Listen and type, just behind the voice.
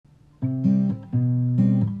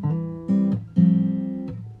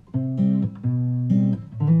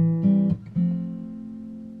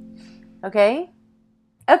Okay?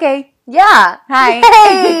 Okay. Yeah. Hi.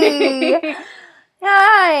 Hey!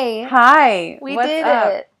 Hi. Hi. We What's did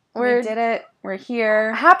up? it. We did it. We're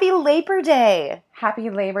here. Happy Labor Day. Happy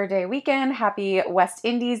Labor Day weekend. Happy West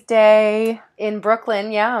Indies Day. In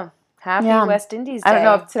Brooklyn, yeah. Happy West Indies Day. I don't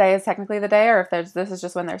know if today is technically the day or if this is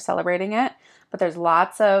just when they're celebrating it, but there's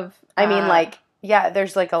lots of...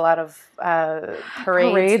 there's like a lot of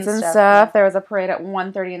parades and stuff. There was a parade at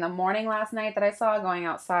 1:30 in the morning last night that I saw going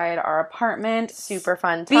outside our apartment. Super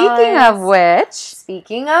fun Speaking of which...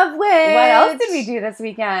 What else did we do this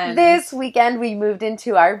weekend? This weekend we moved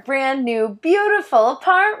into our brand new beautiful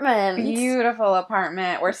apartment. Beautiful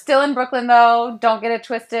apartment. We're still in Brooklyn though. Don't get it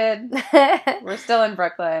twisted. We're still in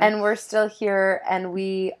Brooklyn. And we're still here, and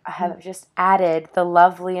we have just added the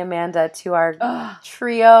lovely Amanda to our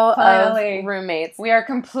trio of roommates. We are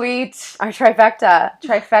complete. Our trifecta.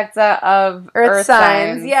 Trifecta of Earth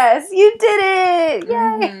signs. Yes, you did it!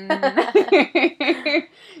 Yay! Mm-hmm.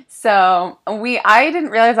 So, I didn't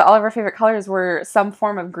realize that all of our favorite colors were some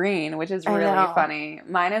form of green, which is really funny.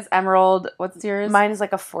 Mine is emerald. What's yours? Mine is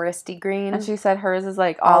like a foresty green. And she said hers is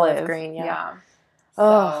like olive green, yeah.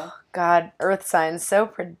 Oh, God. Earth signs, so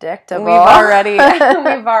predictable. We've already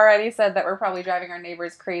said that we're probably driving our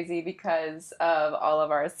neighbors crazy because of all of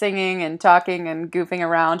our singing and talking and goofing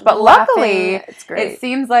around. But luckily, it's great. It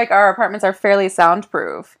seems like our apartments are fairly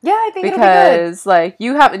soundproof. Yeah, I think because it'll be good.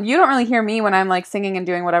 You don't really hear me when I'm like singing and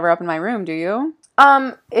doing whatever up in my room, do you?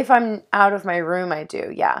 If I'm out of my room, I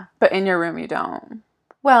do, yeah. But in your room, you don't.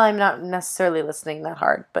 Well, I'm not necessarily listening that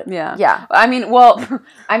hard, but yeah. I mean,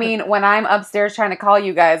 when I'm upstairs trying to call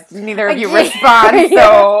you guys, neither of you respond,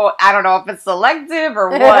 so I don't know if it's selective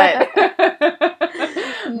or what.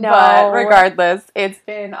 No. But regardless, it's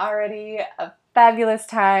been already a fabulous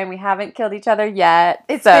time. We haven't killed each other yet.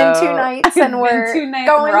 It's been 2 nights, and we're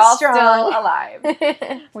going all strong. Still alive.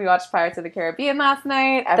 We watched Pirates of the Caribbean last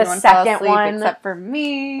night. Everyone the second fell asleep one, except for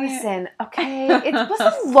me. Listen, okay, it was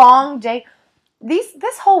a long day.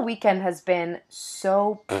 This whole weekend has been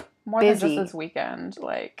so more busy. Than just this weekend.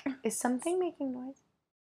 Is something making noise?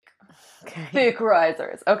 Okay. Thick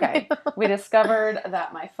risers. Okay. We discovered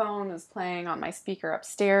that my phone is playing on my speaker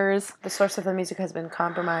upstairs. The source of the music has been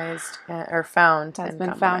compromised or found. Has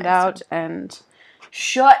been found out and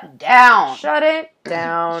shut down. Shut it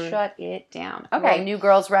down. Shut it down. Okay. Well, New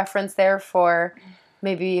Girls reference there for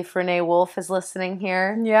maybe if Renee Wolf is listening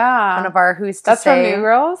here. Yeah. One of our Who's to That's Say. From New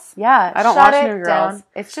Girls? Yeah. I don't watch New Girls. Down.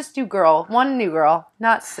 It's just New Girl. One New Girl.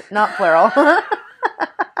 Not plural. A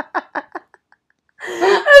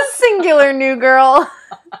singular New Girl.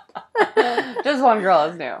 Just one girl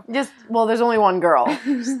is new. There's only one girl.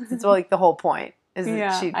 It's like the whole point.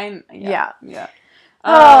 Yeah.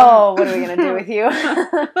 Oh, what are we going to do with you?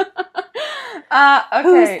 Okay.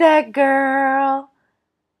 Who's that girl?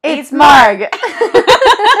 It's Marg.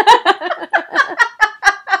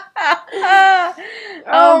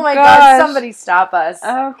 Oh my God. Somebody stop us.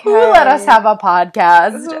 Okay. Who let us have a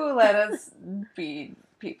podcast? Who let us be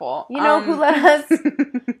people? You know who let us?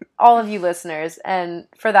 All of you listeners. And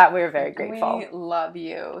for that, we're very grateful. We love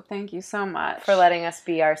you. Thank you so much. For letting us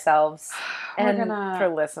be ourselves and for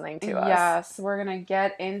listening to us. Yes, we're going to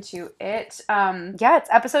get into it. It's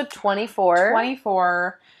episode 24.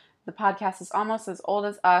 24. The podcast is almost as old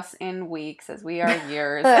as us in weeks as we are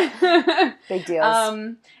years. Big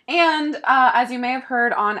deals. And as you may have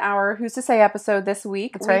heard on our Who's to Say episode this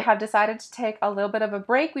week, we have decided to take a little bit of a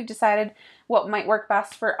break. We've decided what might work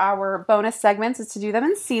best for our bonus segments is to do them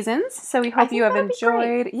in seasons. So we hope you have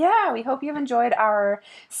enjoyed. Yeah, we hope you have enjoyed our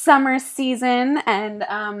summer season,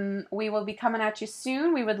 and we will be coming at you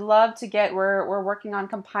soon. We would love to we're working on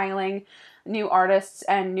compiling new artists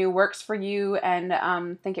and new works for you, and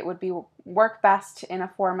think it would work best in a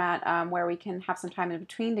format where we can have some time in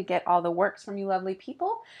between to get all the works from you lovely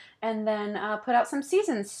people, and then put out some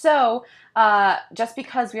seasons. So just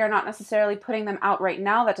because we are not necessarily putting them out right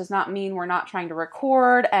now, that does not mean we're not trying to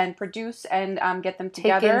record and produce and get them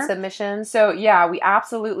together. Take in submissions. So yeah, we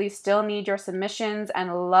absolutely still need your submissions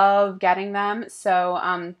and love getting them.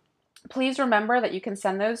 So please remember that you can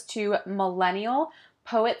send those to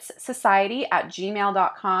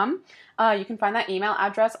millennialpoetssociety@gmail.com. You can find that email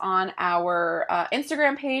address on our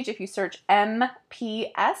Instagram page if you search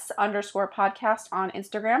MPS_podcast on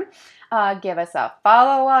Instagram. Give us a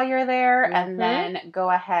follow while you're there, and then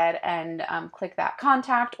go ahead and click that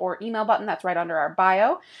contact or email button that's right under our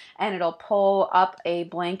bio, and it'll pull up a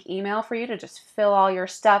blank email for you to just fill all your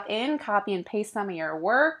stuff in, copy and paste some of your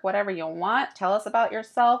work, whatever you want. Tell us about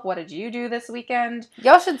yourself. What did you do this weekend?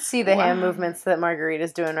 Y'all should see the hand movements that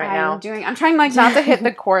Marguerite's doing right now. I'm trying not to hit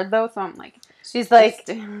the cord though, so I'm like, she's like,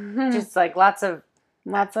 just like lots of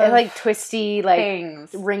Lots of like twisty, like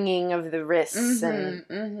things. Ringing of the wrists and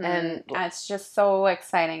it's just so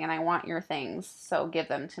exciting, and I want your things, so give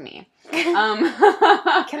them to me. Can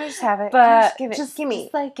I just have it? But give it. Just give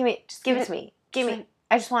it to me. Give me.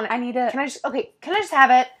 I just want it. I need it. Can I just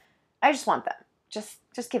have it? I just want them. Just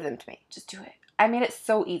give them to me. Just do it. I made it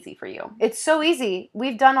so easy for you. It's so easy.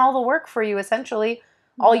 We've done all the work for you, essentially.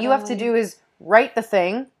 All you have to do is write the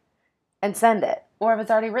thing and send it. Or if it's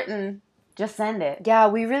already written, just send it. Yeah,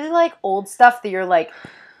 we really like old stuff that you're like,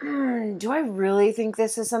 do I really think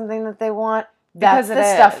this is something that they want? That's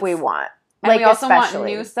the stuff we want. And like, we also want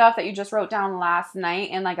new stuff that you just wrote down last night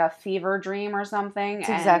in like a fever dream or something. That's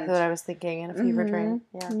exactly what I was thinking, in a fever dream.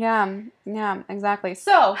 Yeah, exactly.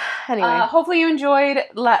 So, anyway, hopefully you enjoyed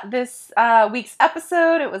this week's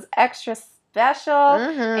episode. It was extra special.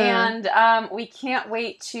 And we can't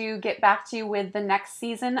wait to get back to you with the next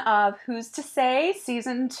season of Who's to Say,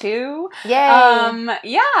 Season 2. Yay!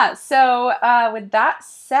 Yeah, so with that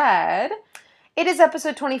said... It is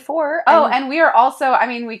episode 24. And we are also,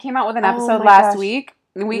 we came out with an episode last week.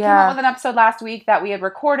 We came out with an episode last week that we had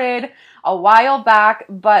recorded a while back,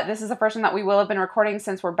 but this is the first one that we will have been recording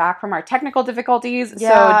since we're back from our technical difficulties.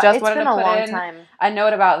 Yeah, so just wanted to put a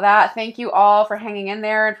note about that. Thank you all for hanging in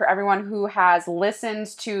there, and for everyone who has listened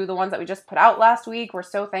to the ones that we just put out last week. We're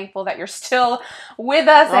so thankful that you're still with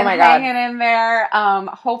us and hanging in there.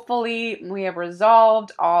 Hopefully we have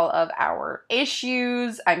resolved all of our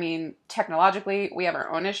issues. Technologically, we have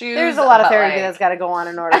our own issues. There's a lot of therapy that's got to go on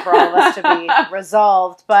in order for all of us to be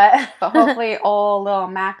resolved, but hopefully old little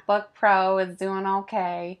MacBook Pro is doing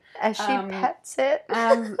okay. As she pets it.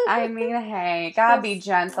 Hey, gotta be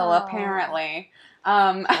gentle, apparently.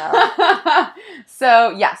 So,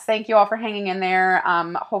 yes, thank you all for hanging in there.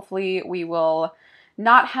 Hopefully we will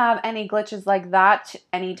not have any glitches like that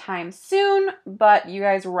anytime soon, but you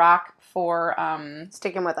guys rock for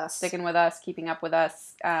sticking with us, keeping up with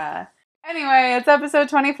us. Anyway, it's episode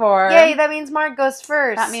 24. Yay, that means Mark goes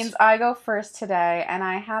first. That means I go first today, and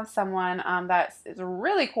I have someone that is a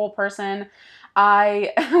really cool person.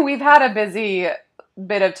 We've had a busy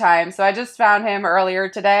bit of time, so I just found him earlier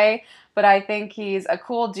today, but I think he's a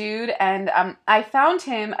cool dude, and I found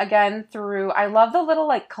him again through, I love the little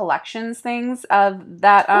like collections things of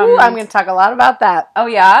that. Ooh, I'm going to talk a lot about that. Oh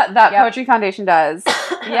yeah, that Poetry Foundation does.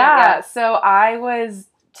 Yeah, so I was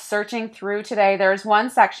searching through today. There's one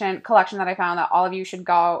collection that I found that all of you should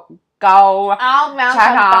go check out.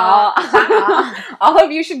 All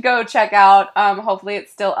of you should go check out. Hopefully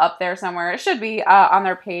it's still up there somewhere. It should be on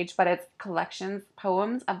their page, but it's collections,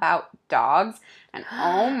 poems about dogs. And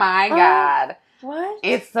oh my God. What?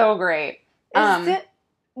 It's so great. Is it?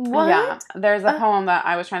 What? Yeah, there's a poem that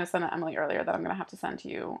I was trying to send to Emily earlier that I'm gonna have to send to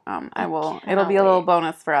you. I will. It'll be a little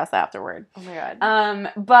bonus for us afterward. Oh my God.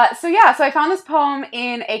 So I found this poem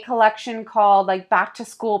in a collection called like Back to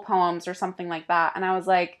School Poems or something like that, and I was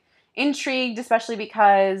like intrigued, especially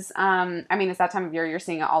because it's that time of year. You're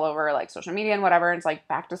seeing it all over like social media and whatever. And it's like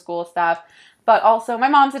back to school stuff. But also, my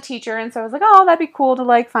mom's a teacher, and so I was like, oh, that'd be cool to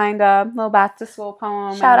like find a little back to school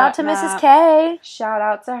poem. Shout out to Mrs. K. Shout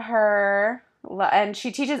out to her. And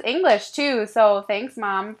she teaches English too, so thanks,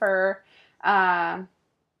 Mom, for everything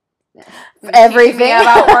me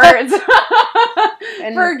about words,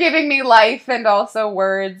 and for giving me life and also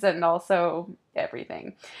words and also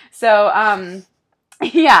everything. So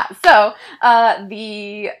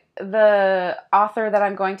the author that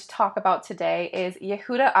I'm going to talk about today is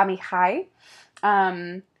Yehuda Amichai.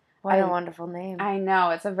 What a wonderful name. I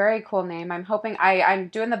know, it's a very cool name. I'm hoping I'm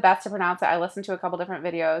doing the best to pronounce it. I listened to a couple different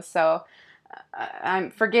videos, so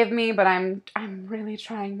forgive me, but I'm really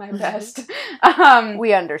trying my best.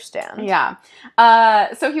 We understand. Yeah.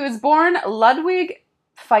 So he was born Ludwig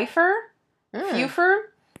Pfeiffer.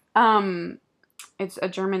 Pfeiffer. It's a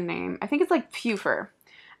German name. I think it's like Pfeiffer.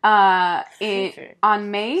 On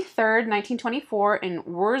May 3rd, 1924, in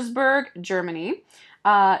Würzburg, Germany,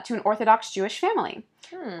 to an Orthodox Jewish family.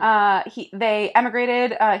 He and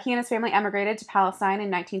his family emigrated to Palestine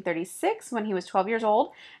in 1936 when he was 12 years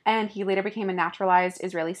old, and he later became a naturalized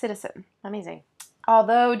Israeli citizen. Amazing.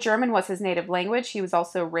 Although German was his native language, he was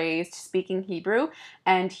also raised speaking Hebrew,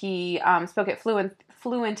 and he spoke it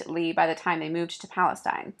fluently by the time they moved to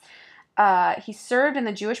Palestine. He served in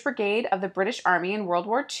the Jewish Brigade of the British Army in World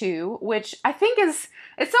War II, which I think it's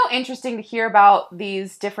so interesting to hear about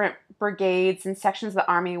these different brigades and sections of the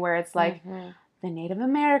Army where it's like the Native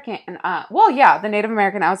American, and the Native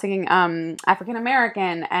American, I was thinking African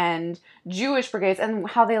American and Jewish brigades, and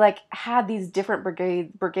how they like had these different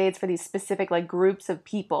brigades for these specific like groups of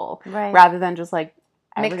people, rather than just like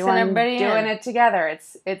mixing everybody doing it together.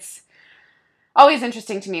 It's Always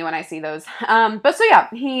interesting to me when I see those. But so yeah,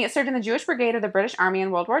 he served in the Jewish Brigade of the British Army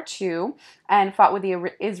in World War II and fought with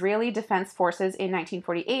the Israeli Defense Forces in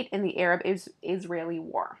 1948 in the Arab-Israeli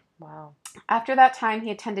War. Wow. After that time,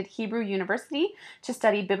 he attended Hebrew University to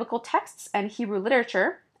study biblical texts and Hebrew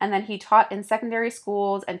literature. And then he taught in secondary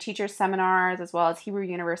schools and teachers' seminars, as well as Hebrew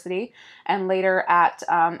University, and later at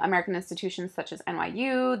American institutions such as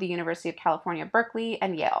NYU, the University of California, Berkeley,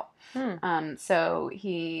 and Yale. So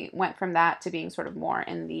he went from that to being sort of more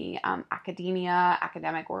in the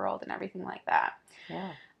academic world and everything like that.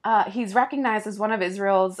 Yeah. He's recognized as one of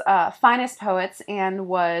Israel's finest poets and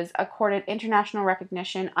was accorded international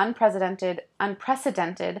recognition unprecedented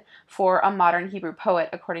for a modern Hebrew poet,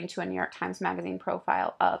 according to a New York Times Magazine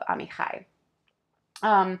profile of Amichai.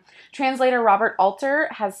 Translator Robert Alter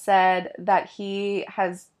has said that he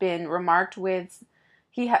has been remarked with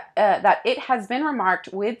that it has been remarked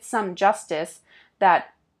with some justice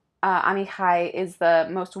that Amichai is the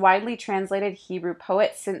most widely translated Hebrew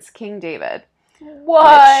poet since King David.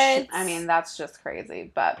 What? Which, I mean, that's just crazy.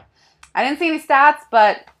 But I didn't see any stats,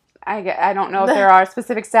 but I don't know if there are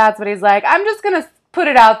specific stats, but he's like, I'm just going to put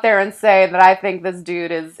it out there and say that I think this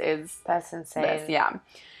dude is That's insane. This,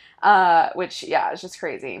 yeah. Which, yeah, is just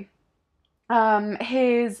crazy.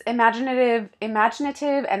 His imaginative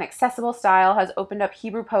and accessible style has opened up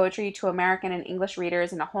Hebrew poetry to American and English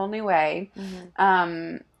readers in a whole new way.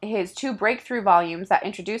 His 2 breakthrough volumes that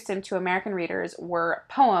introduced him to American readers were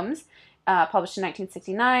poems, published in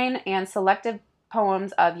 1969, and selective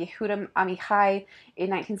poems of Yehuda Amichai in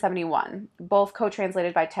 1971, both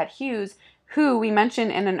co-translated by Ted Hughes, who we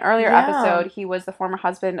mentioned in an earlier episode. He was the former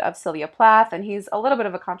husband of Sylvia Plath, and he's a little bit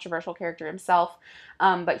of a controversial character himself,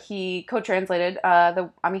 but he co-translated the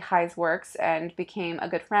Amichai's works and became a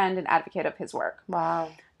good friend and advocate of his work. Wow.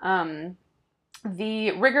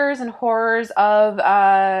 The rigors and horrors of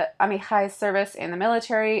Amichai's service in the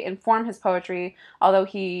military inform his poetry, although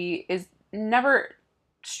he is never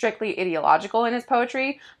strictly ideological in his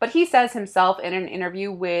poetry. But he says himself in an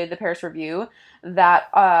interview with the Paris Review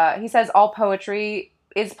that he says all poetry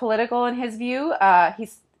is political in his view. He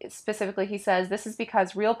says, this is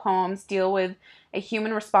because real poems deal with a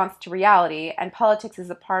human response to reality, and politics is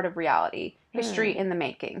a part of reality. History in the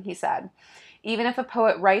making, he said. Even if a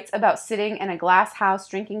poet writes about sitting in a glass house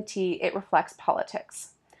drinking tea, it reflects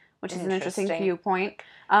politics, which is an interesting viewpoint.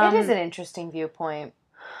 It is an interesting viewpoint.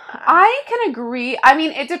 I can agree. I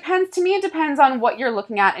mean, it depends. To me, it depends on what you're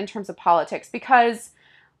looking at in terms of politics, because,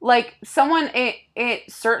 like, it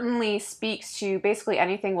certainly speaks to, basically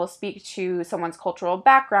anything will speak to someone's cultural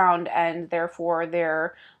background, and therefore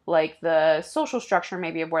their, like, the social structure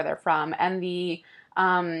maybe of where they're from, and the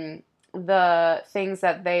things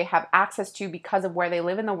that they have access to because of where they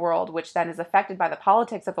live in the world, which then is affected by the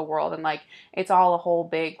politics of the world. And, like, it's all a whole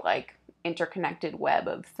big, like, interconnected web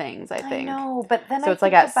of things, I think. I know, but then so it's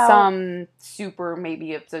like at some super,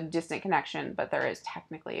 maybe it's a distant connection, but there is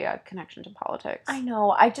technically a connection to politics. I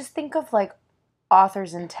know. I just think of, like,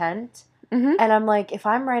 author's intent, and I'm like, if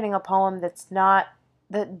I'm writing a poem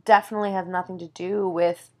that definitely has nothing to do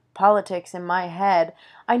with politics in my head,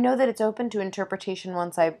 I know that it's open to interpretation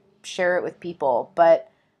once I share it with people, but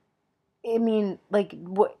I mean, like,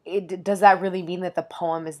 does that really mean that the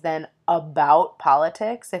poem is then about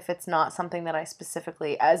politics if it's not something that I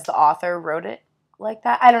specifically, as the author, wrote it like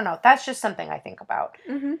that? I don't know. That's just something I think about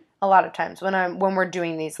a lot of times when we're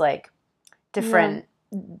doing these, like, different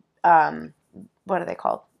what are they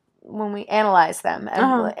called? When we analyze them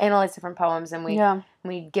and analyze different poems, and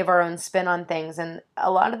we give our own spin on things, and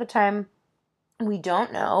a lot of the time we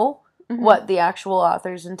don't know what the actual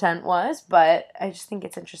author's intent was, but I just think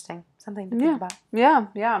it's interesting. Something to think about. Yeah.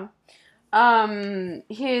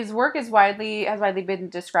 His work has widely been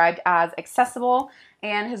described as accessible,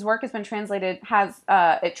 and his work has been translated,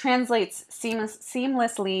 it translates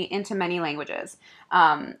seamlessly into many languages.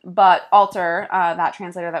 But Alter, that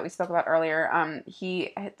translator that we spoke about earlier,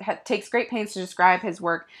 he takes great pains to describe his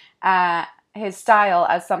work, his style,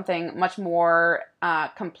 as something much more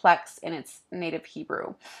complex in its native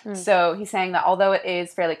Hebrew. So he's saying that although it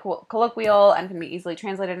is fairly colloquial and can be easily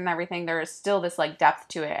translated and everything, there is still this, like, depth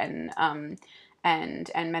to it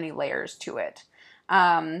and many layers to it.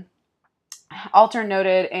 Alter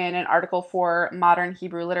noted in an article for Modern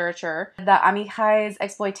Hebrew Literature that Amichai's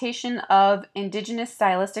exploitation of indigenous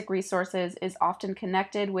stylistic resources is often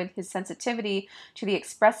connected with his sensitivity to the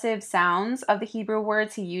expressive sounds of the Hebrew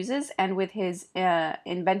words he uses, and with his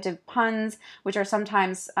inventive puns, which are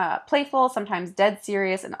sometimes playful, sometimes dead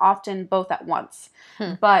serious, and often both at once.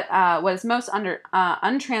 But what is most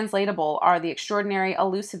untranslatable are the extraordinary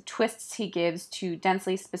elusive twists he gives to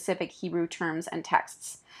densely specific Hebrew terms and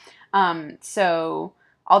texts. So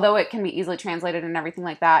although it can be easily translated and everything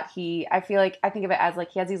like that, I think of it as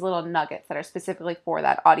like he has these little nuggets that are specifically for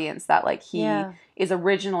that audience that like he is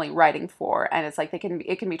originally writing for, and it's like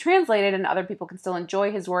it can be translated and other people can still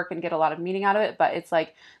enjoy his work and get a lot of meaning out of it, but it's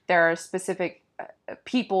like there are specific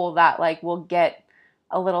people that like will get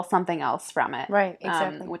a little something else from it, right?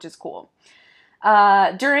 Exactly, which is cool.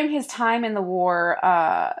 During his time in the war,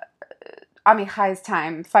 Amichai's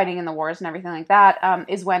time fighting in the wars and everything like that,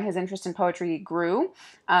 is when his interest in poetry grew.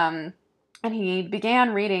 And he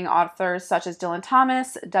began reading authors such as Dylan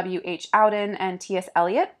Thomas, W.H. Auden, and T.S.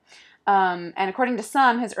 Eliot. And according to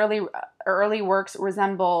some, his early works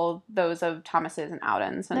resemble those of Thomas's and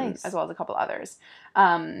Auden's, and as well as a couple others.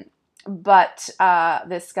 But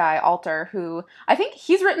this guy, Alter, who I think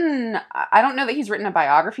he's written, I don't know that he's written a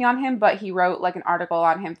biography on him, but he wrote like an article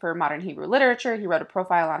on him for Modern Hebrew Literature. He wrote a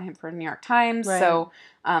profile on him for New York Times. Right. So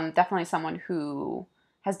definitely someone who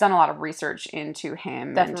has done a lot of research into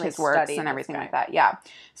him and his works and everything like that. Yeah.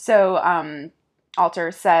 So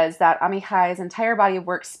Alter says that Amichai's entire body of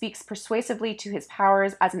work speaks persuasively to his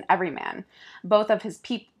powers as an everyman, both of his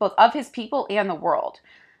people and the world.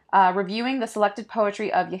 Reviewing the selected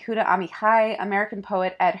poetry of Yehuda Amichai, American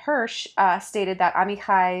poet Ed Hirsch stated that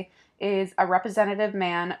Amichai is a representative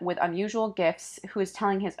man with unusual gifts who is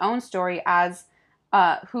telling his own story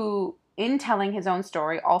who, in telling his own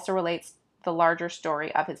story, also relates the larger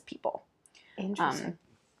story of his people. Interesting.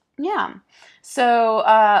 Yeah. So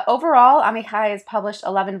overall, Amichai has published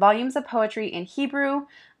 11 volumes of poetry in Hebrew,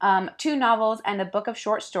 2 novels, and a book of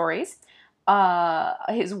short stories.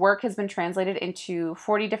 His work has been translated into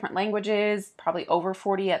 40 different languages, probably over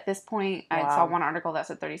 40 at this point. Wow. I saw one article that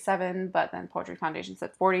said 37, but then Poetry Foundation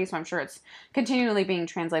said 40, so I'm sure it's continually being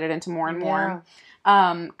translated into more and more.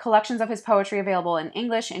 Collections of his poetry available in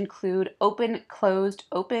English include Open, Closed,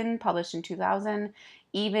 Open, published in 2000.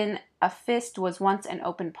 Even a Fist Was Once an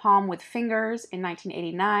Open Palm with Fingers in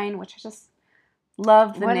 1989, which I just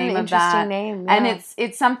love the name of that. What an interesting name. Yeah. And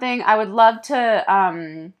it's something I would love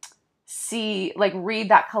to see, like, read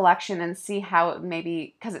that collection and see how it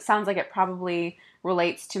maybe, because it sounds like it probably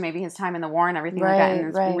relates to maybe his time in the war and everything like that, and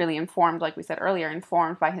it's really informed, like we said earlier,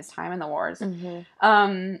 informed by his time in the wars. Mm-hmm.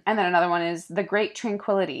 And then another one is The Great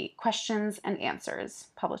Tranquility, Questions and Answers,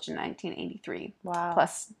 published in 1983. Wow.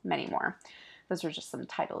 Plus many more. Those were just some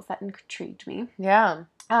titles that intrigued me. Yeah.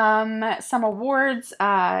 Some awards.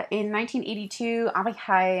 In 1982,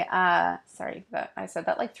 Amichai, sorry, I said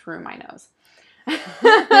that like through my nose. In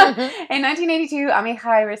 1982,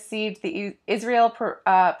 Amichai received the Israel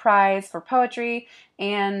Prize for Poetry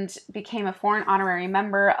and became a foreign honorary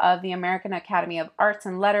member of the American Academy of Arts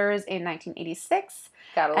and Letters in 1986.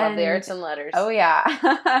 Gotta love the arts and letters. Oh,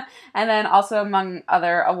 yeah. And then also among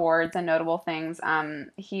other awards and notable things,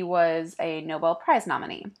 he was a Nobel Prize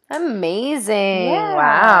nominee. Amazing. Yeah.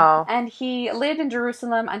 Wow. And he lived in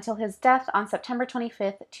Jerusalem until his death on September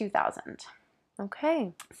 25th, 2000.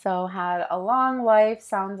 Okay. So had a long life.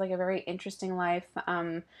 Sounds like a very interesting life.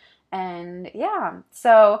 And yeah,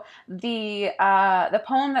 so the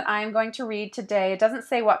poem that I'm going to read today, it doesn't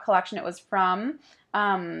say what collection it was from.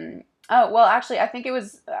 Oh, well, actually, I think it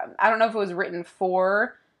was, I don't know if it was written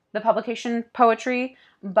for the publication Poetry,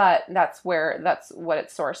 but that's what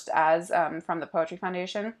it's sourced as, from the Poetry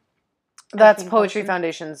Foundation. That's Poetry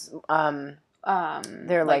Foundation's,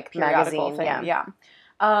 their like magazine thing. Yeah.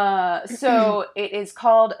 So it is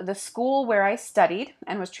called The School Where I Studied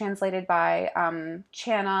and was translated by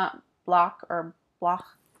Chana Bloch or Bloch.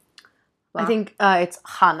 I think it's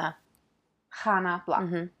Hannah. Hannah Bloch.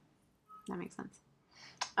 Mm-hmm. That makes sense.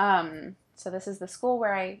 So this is The School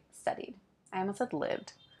Where I Studied. I almost said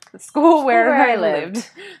lived. The school where I lived.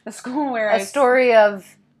 The school where A story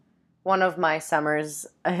of one of my summers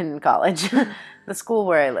in college. The school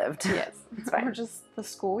where I lived. Yes. It's fine. Or just the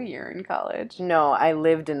school year in college. No, I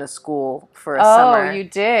lived in a school for a summer. Oh, you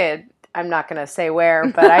did. I'm not going to say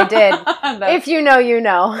where, but I did. If you know, you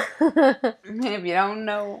know. If you don't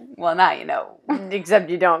know, well, now you know. Except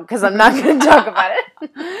you don't, because I'm not going to talk about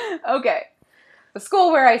it. Okay. The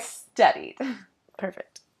school where I studied.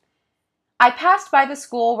 Perfect. I passed by the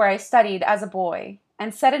school where I studied as a boy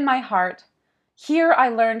and said in my heart, here I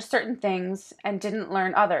learned certain things and didn't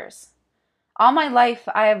learn others. All my life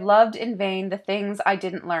I have loved in vain the things I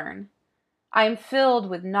didn't learn. I am filled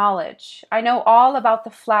with knowledge. I know all about the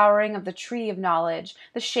flowering of the tree of knowledge,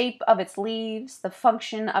 the shape of its leaves, the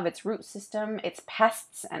function of its root system, its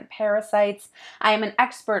pests and parasites. I am an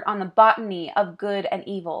expert on the botany of good and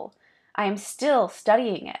evil. I am still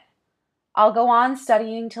studying it. I'll go on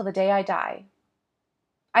studying till the day I die.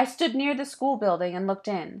 I stood near the school building and looked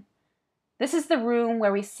in. This is the room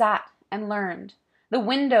where we sat and learned, The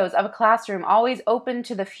windows of a classroom always open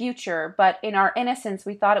to the future, but in our innocence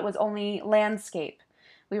we thought it was only landscape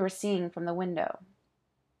we were seeing from the window.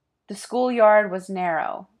 The schoolyard was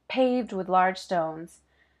narrow, paved with large stones.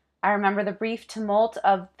 I remember the brief tumult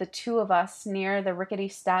of the two of us near the rickety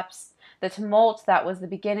steps, the tumult that was the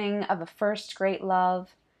beginning of a first great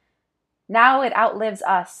love. Now it outlives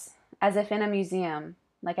us, as if in a museum,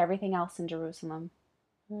 like everything else in Jerusalem.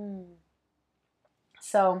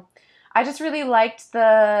 So I just really liked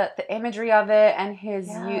the imagery of it and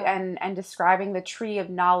and describing the tree of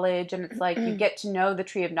knowledge. And it's like you get to know the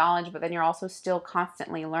tree of knowledge, but then you're also still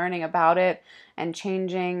constantly learning about it and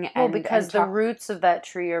changing. Well, because the roots of that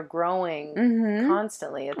tree are growing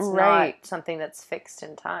constantly. It's not something that's fixed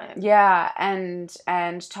in time. Yeah, and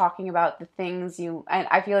talking about the things and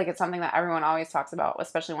I feel like it's something that everyone always talks about,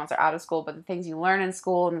 especially once they're out of school, but the things you learn in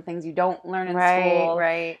school and the things you don't learn in school.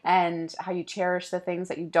 Right. And how you cherish the things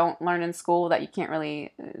that you don't learn in school that you can't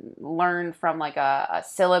really learn from like a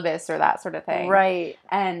syllabus or that sort of thing. Right.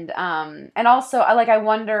 And also I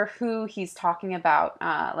wonder who he's talking about.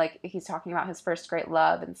 Like he's talking about his first great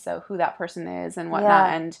love, and so who that person is and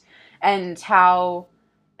whatnot, and how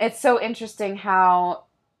it's so interesting how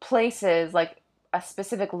places like a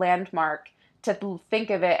specific landmark, to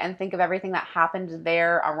think of it and think of everything that happened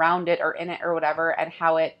there around it or in it or whatever, and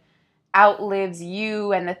how it outlives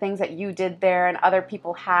you and the things that you did there, and other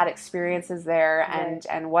people had experiences there,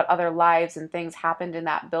 and what other lives and things happened in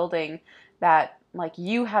that building that like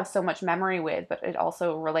you have so much memory with, but it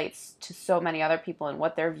also relates to so many other people and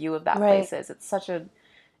what their view of that place is. It's such an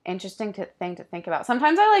interesting thing to think about.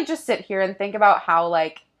 Sometimes I like just sit here and think about how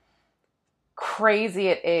like crazy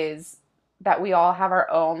it is that we all have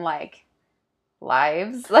our own like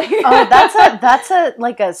lives. Like that's a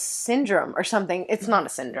like a syndrome or something. It's not a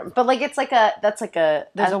syndrome, but like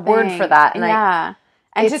there's a word for that. And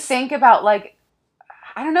and to think about like,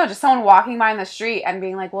 I don't know, just someone walking by in the street and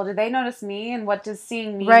being like, well, did they notice me? And what does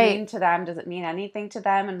seeing me mean to them? Does it mean anything to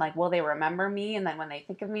them? And like, will they remember me? And then when they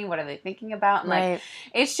think of me, what are they thinking about? And like,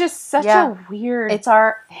 it's just such a weird It's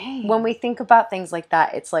our thing. When we think about things like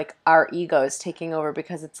that, it's like our ego is taking over,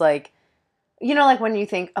 because it's like, you know, like when you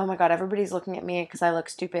think, oh my God, everybody's looking at me because I look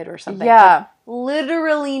stupid or something. Yeah. Like,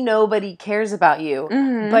 literally nobody cares about you.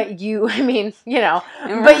 But you, I mean, you know,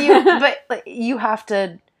 but you have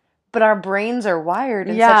to. But our brains are wired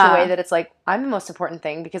in such a way that it's like, I'm the most important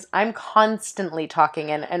thing because I'm constantly talking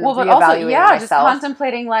and reevaluating myself. Just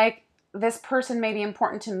contemplating like, this person may be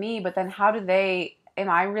important to me, but then how do I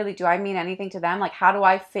mean anything to them? Like, how do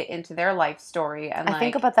I fit into their life story? And I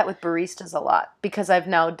think about that with baristas a lot, because I've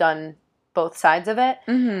now done both sides of it.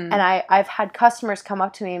 And I've had customers come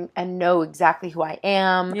up to me and know exactly who I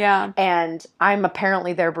am. Yeah. And I'm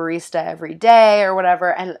apparently their barista every day or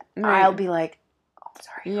whatever. And I'll be like,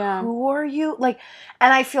 sorry, who are you? Like,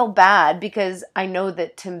 and I feel bad because I know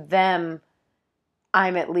that to them,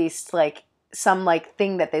 I'm at least like some like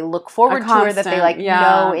thing that they look forward to or that they like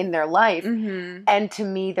know in their life. And to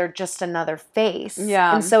me, they're just another face.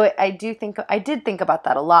 Yeah. And so I did think about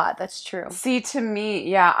that a lot. That's true. See, to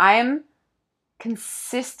me, I'm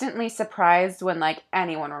consistently surprised when like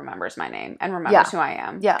anyone remembers my name and remembers who I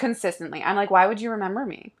am. Yeah. Consistently. I'm like, why would you remember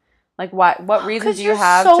me? Like, what reason do you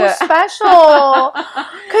have to... Because you're so special.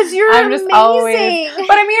 Because you're amazing. Always...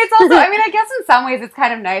 But I mean, it's also... I mean, I guess in some ways it's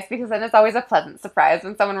kind of nice because then it's always a pleasant surprise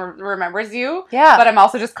when someone remembers you. Yeah. But I'm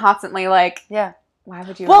also just constantly like... Yeah. Why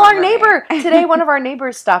would you our neighbor... Today, one of our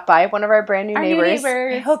neighbors stopped by. One of our brand new neighbors.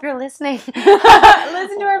 I hope you're listening.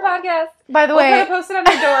 Listen to our podcast. By the way... We'll post it on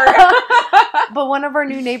your door. But one of our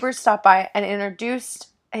new neighbors stopped by and introduced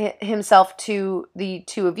himself to the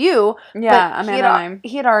two of you. Yeah, Amanda and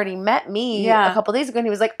he had already met me a couple days ago, and he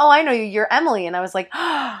was like, oh, I know you, you're Emily. And I was like,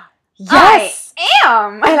 yes, I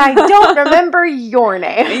am. And I don't remember your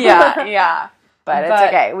name. Yeah. But it's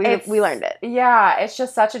okay. We learned it. Yeah, it's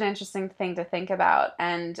just such an interesting thing to think about.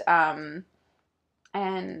 And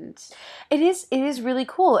it is really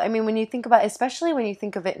cool. I mean, when you think about, especially when you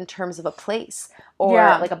think of it in terms of a place or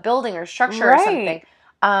like a building or structure or something.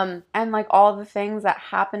 And like all the things that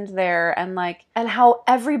happened there and how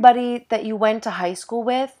everybody that you went to high school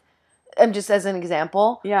with, just as an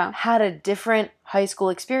example, had a different high school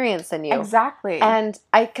experience than you. Exactly. And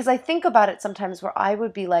because I think about it sometimes where I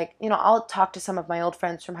would be like, you know, I'll talk to some of my old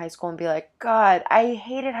friends from high school and be like, God, I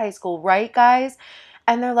hated high school, right, guys?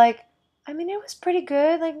 And they're like, I mean, it was pretty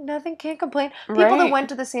good. Like, nothing, can't complain. People that went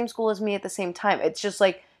to the same school as me at the same time. It's just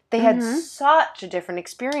like, they had such a different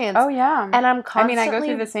experience. Oh, yeah. And I'm constantly... I mean, I go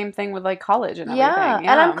through the same thing with, like, college and everything. Yeah, and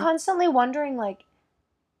I'm constantly wondering, like,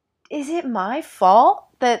 is it my fault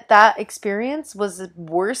that experience was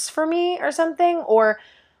worse for me or something? Or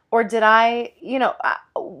Or did I,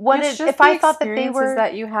 if I thought that they were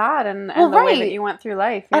that you had and the way that you went through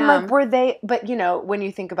life. Yeah. And like, were they, but when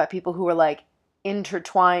you think about people who were like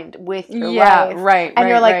intertwined with your life. Right. And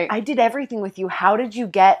you're like, I did everything with you. How did you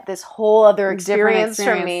get this whole other experience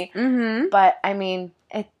from me? Mm-hmm. But I mean,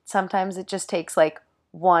 sometimes it just takes like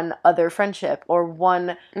one other friendship or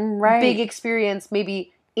one big experience,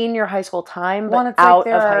 maybe in your high school time, but out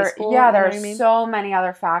of high school. Yeah, there are so many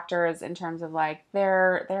other factors in terms of like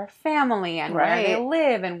their family and where they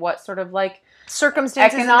live and what sort of like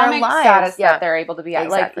circumstances economic in their lives status that they're able to be at.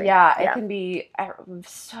 Exactly. Like, it can be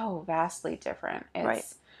so vastly different.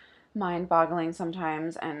 It's mind-boggling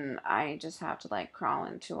sometimes, and I just have to like crawl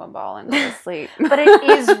into a ball and go to sleep. But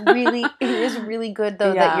it is really good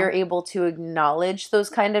though that you're able to acknowledge those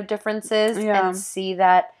kind of differences and see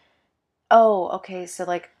that, oh, okay, so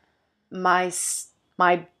like my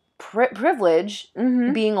privilege,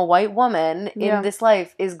 being a white woman in this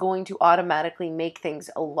life, is going to automatically make things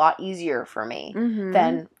a lot easier for me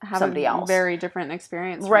than somebody else. Very different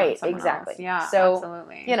experience. Right, exactly. Else. Yeah, so,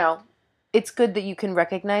 absolutely. It's good that you can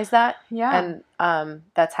recognize that. Yeah. And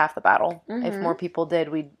that's half the battle. If more people did,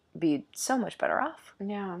 we'd be so much better off.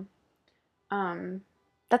 Yeah.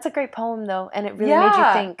 That's a great poem, though, and it really made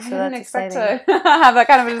you think. So I didn't expect to have that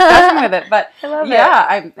kind of a discussion with it, but I love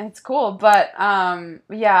it. It's cool. But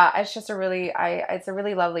it's just it's a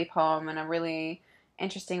really lovely poem and a really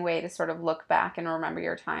interesting way to sort of look back and remember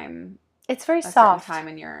your time. It's very soft. Time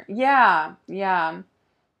in your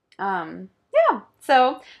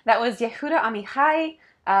So that was Yehuda Amichai,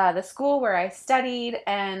 the school where I studied,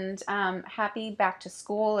 and happy back to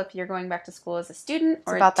school if you're going back to school as a student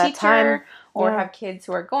or a teacher or have kids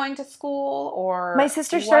who are going to school or my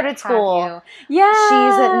sister started school. Yeah,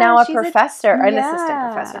 she's now a professor, an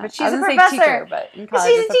assistant professor, but she's a professor. Teacher, but in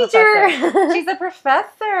college she's a teacher. She's a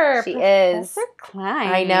professor. She is. Professor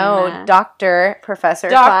Klein. I know, Dr. Professor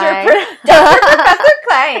Klein. Dr. Professor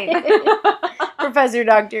Klein. Professor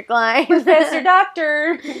Dr. Klein. Professor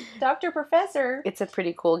Dr. Professor. It's a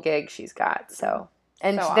pretty cool gig she's got. So,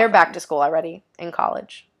 and so they're awesome. back to school already in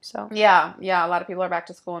college. So yeah, a lot of people are back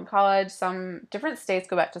to school in college. Some different states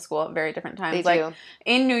go back to school at very different times. They do.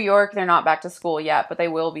 In New York, they're not back to school yet, but they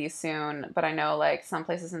will be soon. But I know like some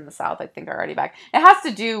places in the South, I think, are already back. It has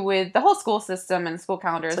to do with the whole school system and school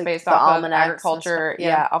calendar is based off of agriculture.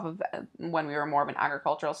 Off of when we were more of an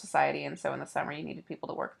agricultural society, and so in the summer you needed people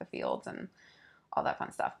to work the fields and all that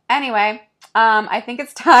fun stuff. Anyway, I think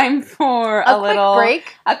it's time for a little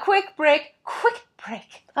break. A quick break. Quick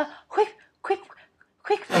break.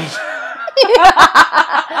 Quick break.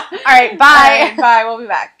 All right, bye. Bye. We'll be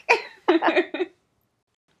back.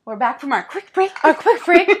 We're back from our quick break. Our quick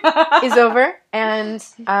break is over, and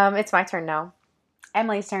it's my turn now.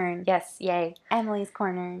 Emily's turn. Yes, yay. Emily's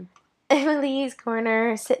corner. Emily's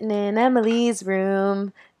corner, sitting in Emily's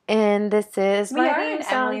room. And this is my theme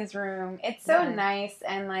song. Emily's room. It's so nice,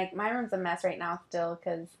 and like my room's a mess right now still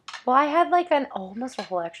because. Well, I had like almost a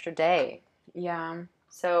whole extra day. Yeah.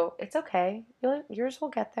 So it's okay. Yours will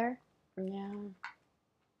get there. Yeah.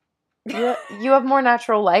 You have more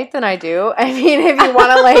natural light than I do. I mean, if you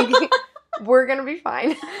want to like, we're gonna be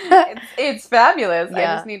fine. It's fabulous. Yeah. I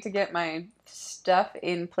just need to get my stuff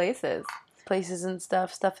in places. Places and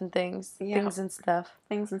stuff and things. Yeah. Things and stuff.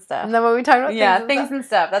 Things and stuff. And then when we talk about things and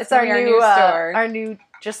stuff. That's our new store. Our new,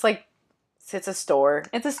 just like, it's a store.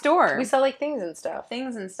 It's a store. We sell like things and stuff.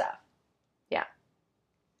 Things and stuff. Yeah.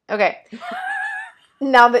 Okay.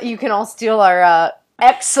 Now that you can all steal our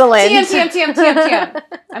excellent TM.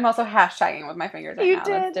 I'm also hashtagging with my fingers right now.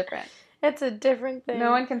 Did. That's different. It's a different thing. No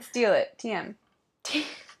one can steal it. TM.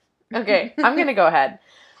 Okay, I'm gonna go ahead.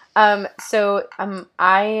 So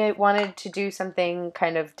I wanted to do something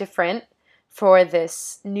kind of different for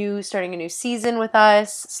this starting a new season with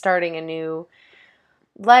us, starting a new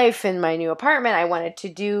life in my new apartment. I wanted to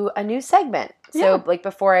do a new segment. So like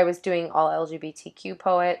before I was doing all LGBTQ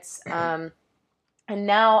poets, and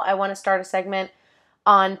now I want to start a segment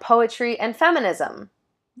on poetry and feminism.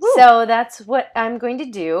 Woo. So that's what I'm going to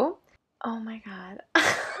do. Oh my God.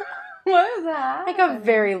 What is that? Like a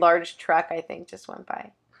very large truck, I think, just went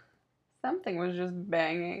by. Something was just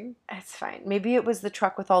banging. It's fine. Maybe it was the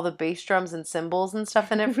truck with all the bass drums and cymbals and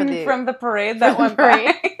stuff in it from the parade that went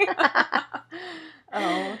by.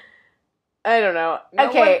 Oh. I don't know.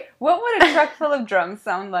 Okay. What would a truck full of drums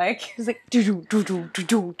sound like? It's like I've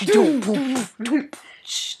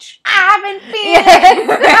been feeling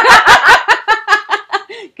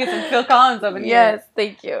Get some Phil Collins up in here. Yes,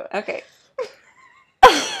 thank you. Okay.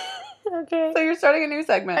 Okay. So you're starting a new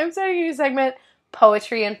segment. I'm starting a new segment,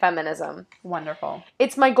 poetry and feminism. Wonderful.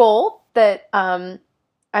 It's my goal that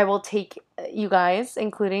I will take you guys,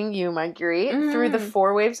 including you, Marguerite, through the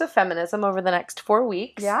 4 waves of feminism over the next 4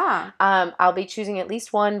 weeks. Yeah. I'll be choosing at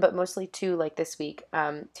least one, but mostly 2, like this week.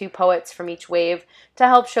 2 poets from each wave to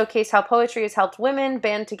help showcase how poetry has helped women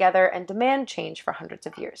band together and demand change for hundreds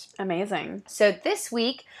of years. Amazing. So this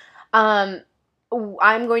week, I'm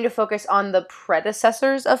going to focus on the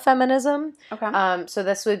predecessors of feminism. Okay. So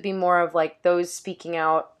this would be more of like those speaking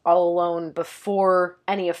out all alone before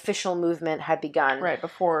any official movement had begun. Right,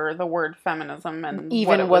 before the word feminism and even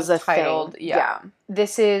what it was a titled. thing. Yeah.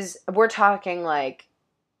 We're talking like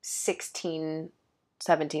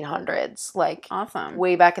 1700s, like awesome.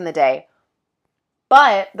 Way back in the day.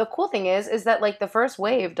 But the cool thing is that like the first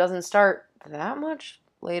wave doesn't start that much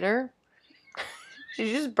later. Did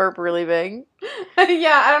you just burp really big?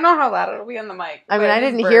 Yeah, I don't know how loud it'll be on the mic. I mean, I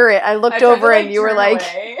didn't hear it. I looked over and you were like,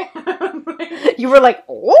 you were like,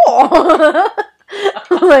 oh,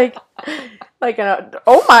 like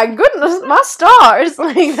oh my goodness, my stars,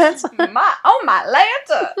 like that's my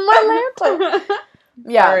lantern, my lantern.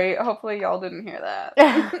 Yeah. Sorry, hopefully y'all didn't hear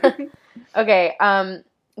that. Okay,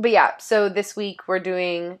 but yeah, so this week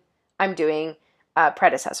I'm doing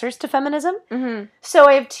predecessors to feminism. Mm-hmm. So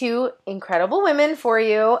I have 2 incredible women for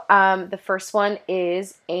you. The first one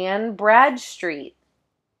is Anne Bradstreet.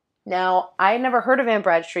 Now, I had never heard of Anne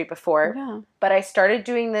Bradstreet before, but I started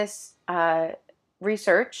doing this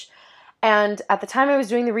research, and at the time I was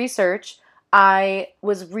doing the research, I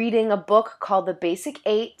was reading a book called The Basic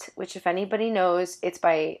 8, which if anybody knows, it's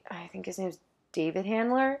by, I think his name is David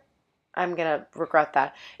Handler. I'm going to regret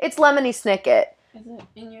that. It's Lemony Snicket. Is it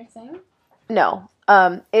in your thing? No.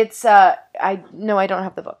 It's I don't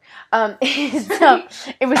have the book.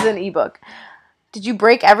 It was an ebook. Did you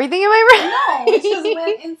break everything in my room? No, it just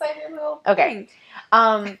went inside your little thing.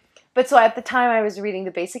 But so at the time I was reading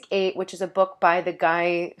The Basic 8, which is a book by the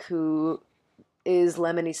guy who is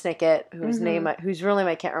Lemony Snicket, whose real name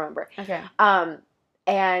I can't remember. Okay.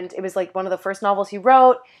 And it was like one of the first novels he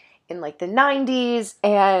wrote in like the 90s,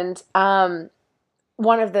 and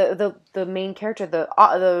one of the main character,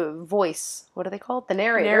 the voice, what are they called? The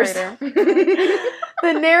narrators.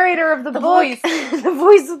 The narrator of the book. Voice. The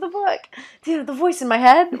voice of the book. Dude, the voice in my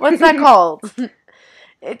head? What's that called?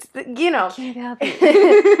 It's, I can't help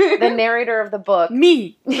it. The narrator of the book.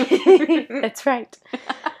 Me. That's right.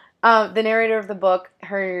 The narrator of the book,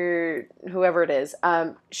 whoever it is,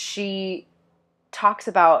 she talks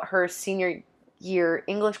about her senior year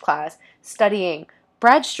English class studying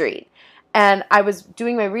Bradstreet. And I was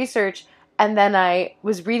doing my research, and then I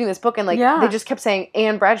was reading this book, and they just kept saying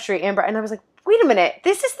Anne Bradstreet, and I was like, wait a minute,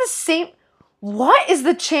 this is the same. What is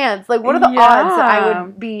the chance? Like, what are the odds that I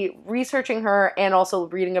would be researching her and also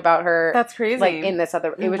reading about her? That's crazy. Like in this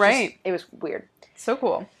other, it was it was weird. So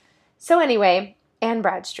cool. So anyway, Anne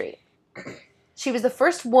Bradstreet. She was the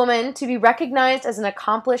first woman to be recognized as an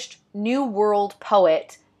accomplished New World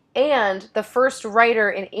poet and the first writer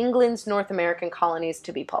in England's North American colonies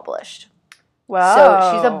to be published. Wow. So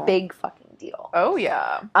she's a big fucking deal. Oh,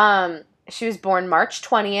 yeah. She was born March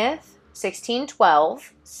 20th,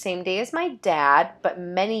 1612, same day as my dad, but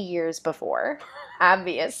many years before,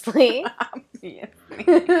 obviously.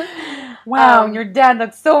 Wow, your dad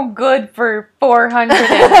looks so good for 400.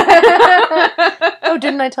 Oh,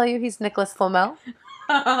 didn't I tell you he's Nicholas Flamel?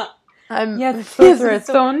 Yes, Philosopher's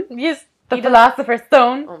Stone. Yes, the Philosopher's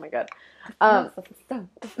Stone. Oh my god.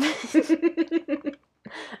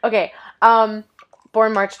 Okay.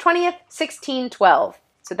 Born March 20th, 1612.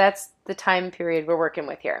 So that's the time period we're working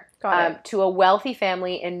with here. Got it. To a wealthy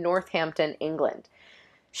family in Northampton, England.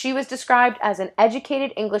 She was described as an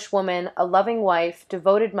educated English woman, a loving wife,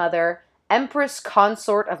 devoted mother, Empress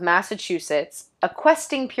Consort of Massachusetts, a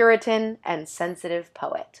questing Puritan, and sensitive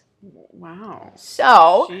poet. Wow.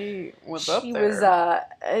 So she was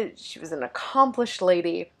an accomplished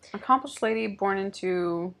lady. Accomplished lady born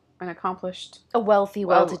into an accomplished, a wealthy,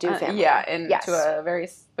 well-to-do family. Yeah, and to a very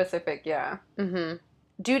specific, Mm-hmm.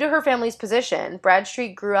 Due to her family's position,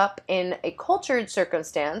 Bradstreet grew up in a cultured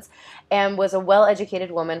circumstance and was a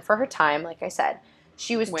well-educated woman for her time, like I said.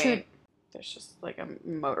 She was There's just like a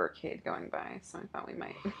motorcade going by, so I thought we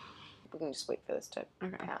might. We can just wait for this to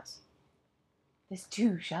pass. This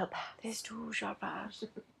too shall pass. This too shall pass.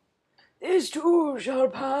 This too shall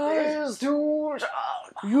pass. This too shall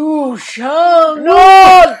pass. You shall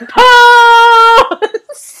not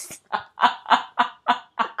pass!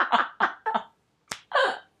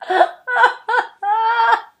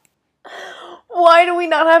 Why do we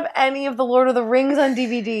not have any of the Lord of the Rings on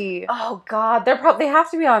DVD? Oh God, they have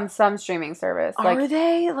to be on some streaming service. Are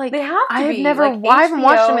they? Like they have to I have be. never. Like I haven't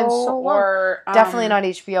watched them in so long. Or definitely not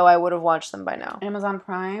HBO. I would have watched them by now. Amazon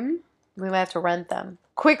Prime. We might have to rent them.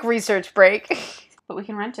 Quick research break. But we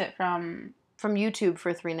can rent it from YouTube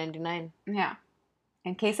for $3.99. Yeah.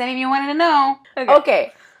 In case any of you wanted to know.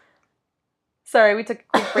 Okay. Sorry, we took a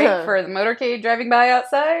quick break for the motorcade driving by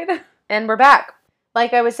outside. And we're back.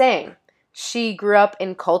 Like I was saying, she grew up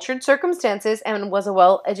in cultured circumstances and was a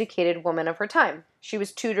well-educated woman of her time. She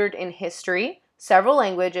was tutored in history, several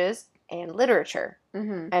languages, and literature.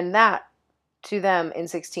 Mm-hmm. And that, to them in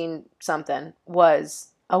 16-something, was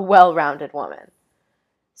a well-rounded woman.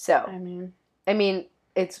 So, I mean,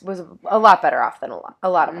 it was a lot better off than a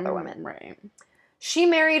lot of other women. Right. She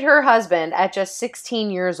married her husband at just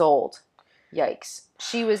 16 years old. Yikes.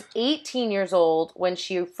 She was 18 years old when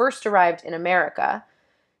she first arrived in America.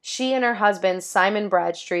 She and her husband, Simon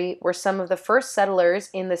Bradstreet, were some of the first settlers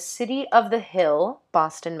in the City of the Hill,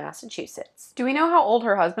 Boston, Massachusetts. Do we know how old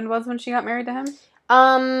her husband was when she got married to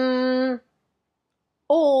him?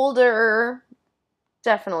 Older.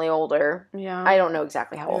 Definitely older. Yeah. I don't know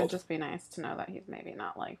exactly how old. It would just be nice to know that he's maybe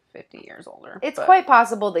not like 50 years older. It's quite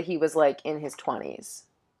possible that he was like in his 20s.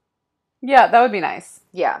 Yeah, that would be nice.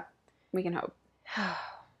 Yeah. We can hope.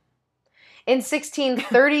 In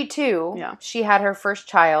 1632, she had her first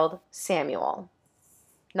child, Samuel.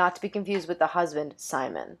 Not to be confused with the husband,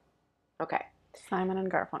 Simon. Okay. Simon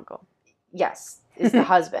and Garfunkel. Yes, is the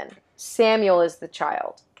husband. Samuel is the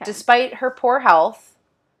child. Okay. Despite her poor health,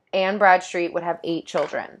 Anne Bradstreet would have 8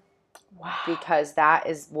 children. Wow. Because that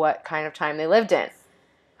is what kind of time they lived in.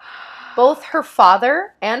 Both her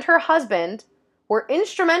father and her husband were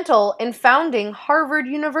instrumental in founding Harvard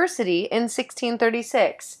University in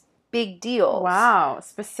 1636. Big deal. Wow.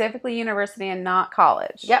 Specifically university and not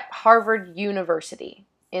college. Yep. Harvard University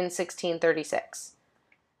in 1636.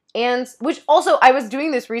 And, which also, I was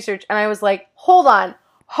doing this research and I was like, hold on.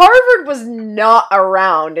 Harvard was not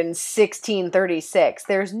around in 1636.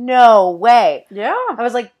 There's no way. Yeah. I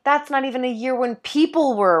was like, that's not even a year when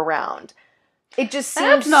people were around. It just seemed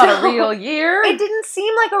That's not a real year. It didn't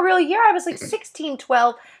seem like a real year. I was like,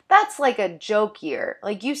 1612, that's like a joke year.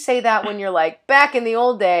 Like, you say that when you're like, back in the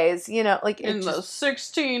old days, you know, like. In the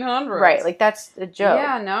 1600s. Right, like that's a joke.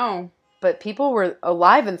 Yeah, no. But people were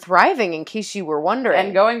alive and thriving, in case you were wondering.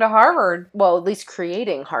 And going to Harvard. Well, at least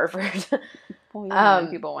creating Harvard. Well, yeah,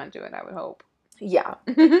 people went to it, I would hope. Yeah.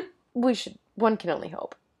 One can only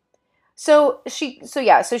hope. So she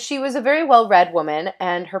was a very well-read woman,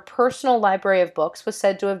 and her personal library of books was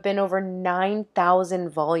said to have been over 9,000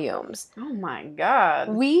 volumes. Oh my God.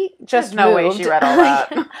 We just There's no way she read all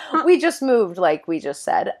that. We just moved, like we just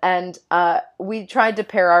said, and we tried to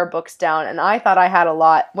pare our books down, and I thought I had a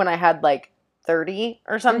lot when I had like 30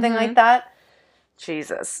 or something like that.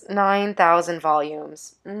 Jesus, 9,000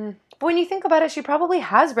 volumes. But when you think about it, she probably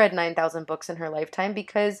has read 9,000 books in her lifetime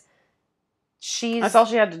because that's all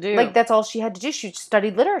she had to do. Like, that's all she had to do. She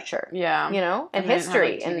studied literature. Yeah. You know? And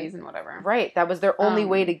history. Have, like, TVs and whatever. Right. That was their only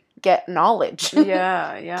way to get knowledge.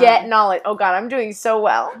 Yeah. Get knowledge. Oh, God, I'm doing so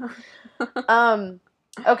well.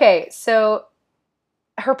 Okay, so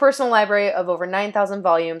her personal library of over 9,000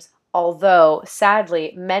 volumes, although,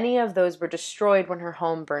 sadly, many of those were destroyed when her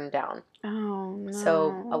home burned down. Oh, no.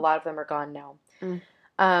 So a lot of them are gone now.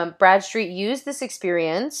 Bradstreet used this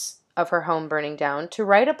experience of her home burning down to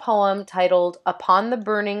write a poem titled Upon the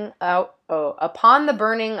Burning of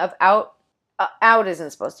Out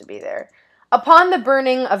isn't supposed to be there. Upon the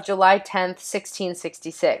Burning of July 10th,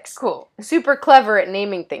 1666. Cool. Super clever at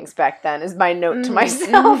naming things back then is my note to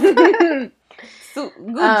myself. So,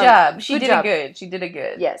 good job. She did it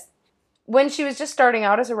good. Yes. When she was just starting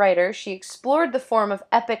out as a writer, she explored the form of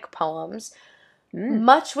epic poems.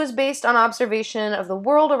 Much was based on observation of the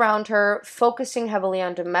world around her, focusing heavily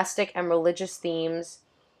on domestic and religious themes.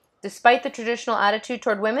 Despite the traditional attitude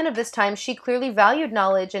toward women of this time, she clearly valued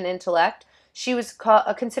knowledge and intellect. She was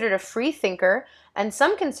considered a free thinker, and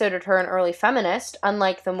some considered her an early feminist,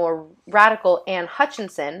 unlike the more radical Anne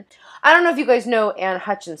Hutchinson. I don't know if you guys know Anne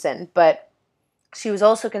Hutchinson, but she was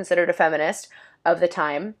also considered a feminist of the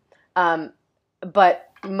time,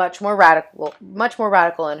 but much more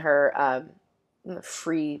radical in her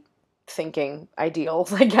free thinking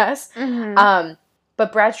ideals, I guess.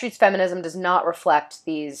 But Bradstreet's feminism does not reflect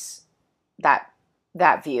that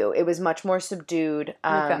view. It was much more subdued.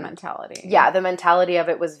 Like that mentality. Yeah, the mentality of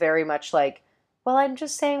it was very much like, well, I'm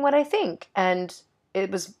just saying what I think. And it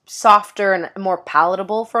was softer and more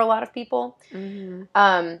palatable for a lot of people.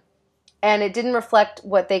 And it didn't reflect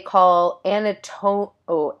what they call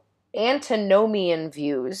antinomian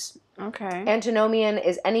views. Okay. Antinomian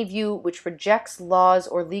is any view which rejects laws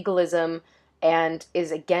or legalism and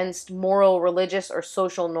is against moral, religious, or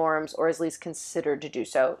social norms, or is least considered to do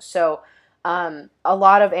so. So, a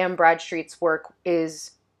lot of Anne Bradstreet's work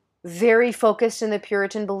is very focused in the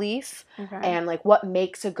Puritan belief Okay. and like what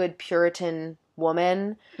makes a good Puritan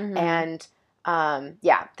woman and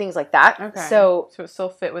things like that. Okay. So it still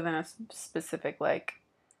fit within a specific like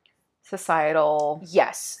societal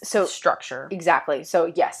structure. Exactly.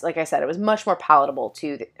 So yes, like I said, it was much more palatable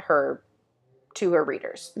to her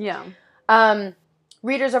readers. Yeah.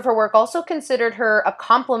 Readers of her work also considered her a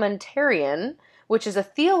complementarian, which is a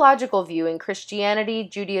theological view in Christianity,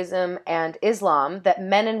 Judaism, and Islam that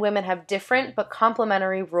men and women have different but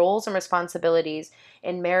complementary roles and responsibilities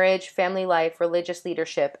in marriage, family life, religious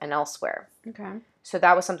leadership, and elsewhere. Okay. So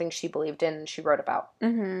that was something she believed in and she wrote about.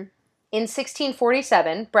 Mm-hmm. In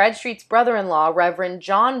 1647, Bradstreet's brother-in-law, Reverend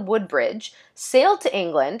John Woodbridge, sailed to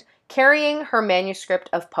England carrying her manuscript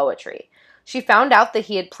of poetry. She found out that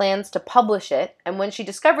he had plans to publish it, and when she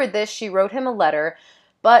discovered this, she wrote him a letter,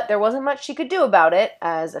 but there wasn't much she could do about it.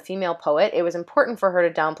 As a female poet, it was important for her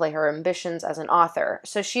to downplay her ambitions as an author.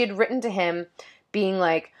 So she had written to him being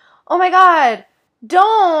like, "Oh my God,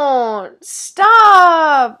 don't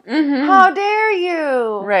stop! Mm-hmm. How dare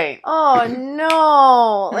you? Right. Oh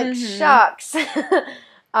no! Like shucks."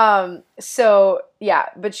 So yeah,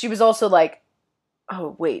 but she was also like,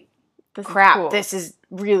 "Oh wait, crap! Cool. This is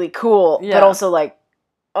really cool," yeah. but also like,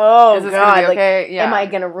 "Oh God, like, okay? am I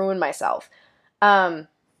gonna ruin myself?"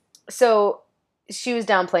 So she was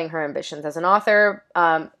downplaying her ambitions as an author.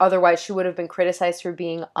 Otherwise, she would have been criticized for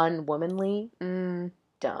being unwomanly.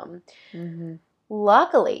 Dumb. Mm-hmm.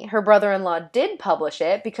 Luckily, her brother-in-law did publish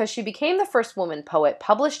it because she became the first woman poet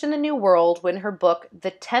published in the New World when her book,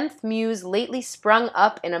 The 10th Muse Lately Sprung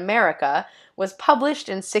Up in America, was published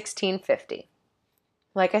in 1650.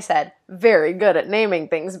 Like I said, very good at naming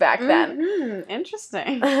things back then. Mm-hmm.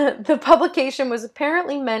 Interesting. The publication was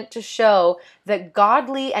apparently meant to show that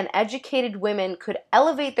godly and educated women could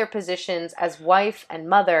elevate their positions as wife and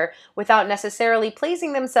mother without necessarily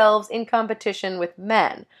placing themselves in competition with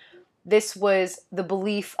men. This was the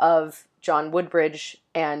belief of John Woodbridge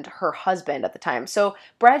and her husband at the time. So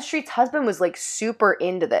Bradstreet's husband was like super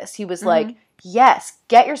into this. He was like, yes,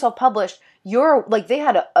 get yourself published. You're like, they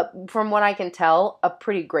had from what I can tell, a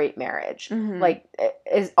pretty great marriage. Like,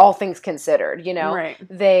 is all things considered, you know? Right.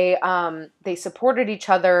 They supported each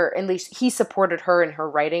other. At least he supported her in her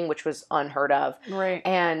writing, which was unheard of. Right.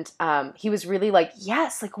 And he was really like,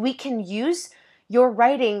 yes, like we can use your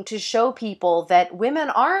writing to show people that women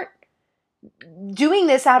aren't doing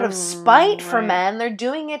this out of spite for men. They're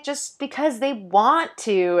doing it just because they want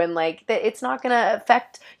to, and like that it's not going to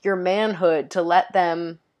affect your manhood to let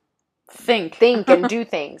them think and do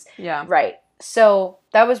things. Yeah. Right. So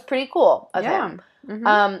that was pretty cool of him.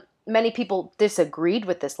 Mm-hmm. Many people disagreed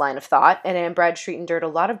with this line of thought, and Anne Bradstreet endured a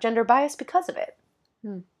lot of gender bias because of it.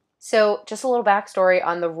 So just a little backstory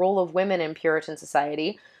on the role of women in Puritan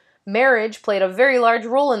society. Marriage played a very large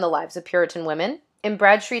role in the lives of Puritan women. In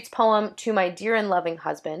Bradstreet's poem, To My Dear and Loving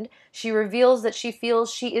Husband, she reveals that she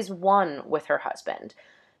feels she is one with her husband.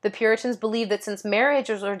 The Puritans believed that since marriage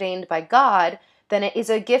was ordained by God, then it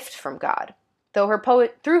is a gift from God. Through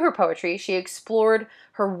her poetry, she explored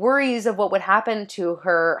her worries of what would happen to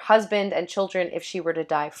her husband and children if she were to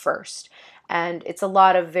die first. And it's a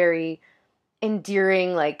lot of very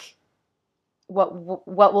endearing, like, what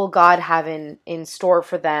will God have in store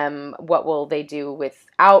for them? What will they do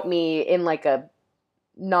without me, in like a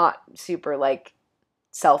not super like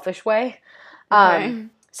selfish way. Okay.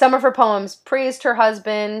 Some of her poems praised her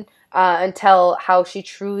husband and tell how she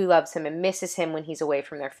truly loves him and misses him when he's away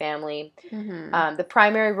from their family. The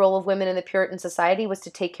primary role of women in the Puritan society was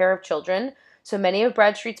to take care of children. So many of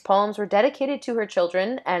Bradstreet's poems were dedicated to her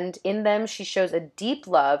children, and in them she shows a deep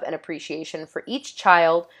love and appreciation for each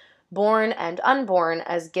child, born and unborn,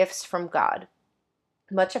 as gifts from God.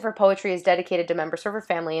 Much of her poetry is dedicated to members of her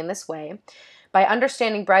family in this way. By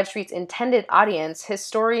understanding Bradstreet's intended audience,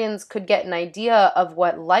 historians could get an idea of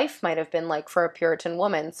what life might have been like for a Puritan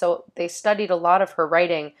woman. So they studied a lot of her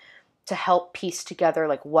writing to help piece together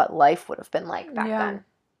like what life would have been like back then.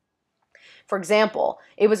 For example,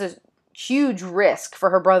 it was a huge risk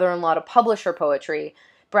for her brother-in-law to publish her poetry.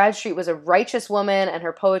 Bradstreet was a righteous woman, and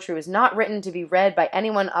her poetry was not written to be read by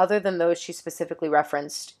anyone other than those she specifically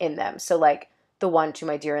referenced in them. So like the one, To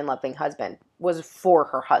My Dear and Loving Husband, was for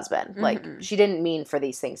her husband. Like, she didn't mean for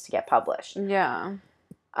these things to get published. Yeah.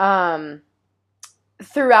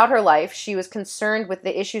 Throughout her life, she was concerned with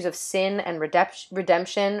the issues of sin and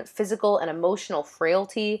redemption, physical and emotional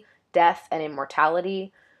frailty, death and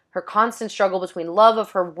immortality. Her constant struggle between love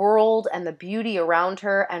of her world and the beauty around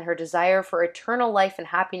her, and her desire for eternal life and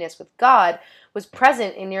happiness with God, was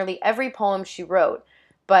present in nearly every poem she wrote,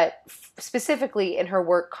 but specifically in her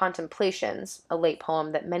work Contemplations, a late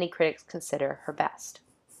poem that many critics consider her best.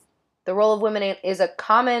 The role of women is a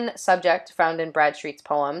common subject found in Bradstreet's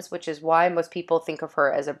poems, which is why most people think of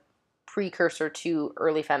her as a precursor to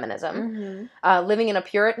early feminism. Living in a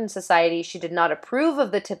Puritan society, she did not approve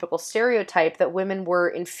of the typical stereotype that women were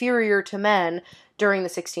inferior to men during the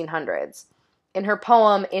 1600s. In her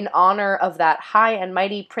poem, in honor of that high and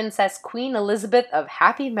mighty Princess Queen Elizabeth of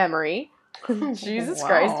happy memory, Jesus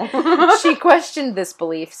Christ, she questioned this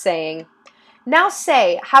belief, saying, "Now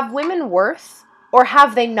say, have women worth, or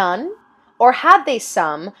have they none? Or had they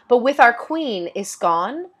some, but with our queen is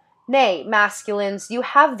gone? Nay, masculines, you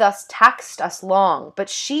have thus taxed us long, but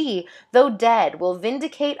she, though dead, will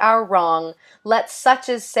vindicate our wrong. Let such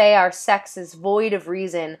as say our sex is void of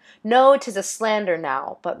reason know 'tis a slander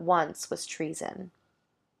now, but once was treason."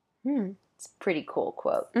 It's a pretty cool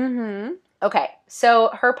quote. Okay, so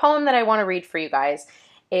her poem that I want to read for you guys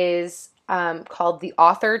is called The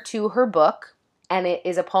Author to Her Book, and it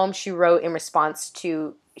is a poem she wrote in response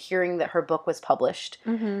to hearing that her book was published,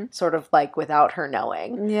 sort of like without her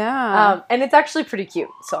knowing. Yeah. And it's actually pretty cute,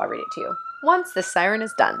 so I'll read it to you once the siren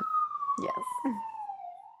is done. Yes.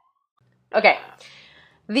 Okay.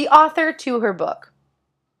 The Author to Her Book.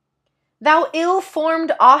 Thou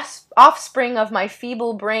ill-formed offspring of my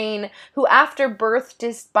feeble brain, who after birth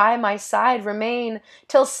didst by my side remain,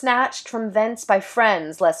 till snatched from thence by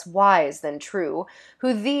friends less wise than true,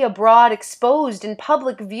 who thee abroad exposed in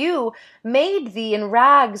public view, made thee in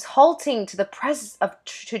rags halting to the press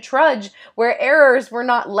to trudge, where errors were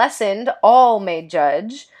not lessened, all may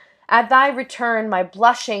judge. At thy return my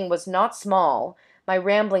blushing was not small, my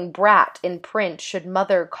rambling brat in print should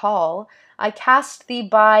mother call. I cast thee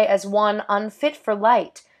by as one unfit for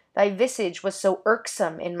light, thy visage was so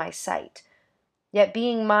irksome in my sight. Yet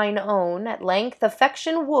being mine own, at length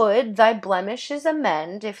affection would thy blemishes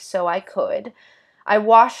amend, if so I could. I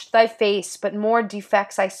washed thy face, but more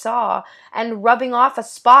defects I saw, and rubbing off a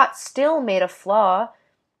spot still made a flaw.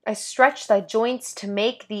 I stretched thy joints to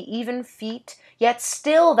make thee even feet, yet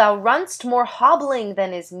still thou run'st more hobbling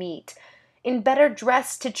than is meet. In better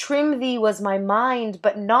dress to trim thee was my mind,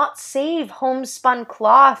 but naught save homespun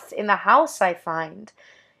cloth in the house I find.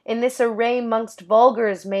 In this array 'mongst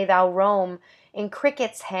vulgars may thou roam, in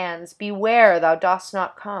crickets' hands beware thou dost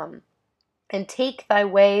not come. And take thy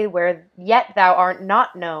way where yet thou art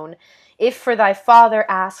not known. If for thy father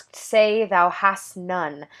asked, say thou hast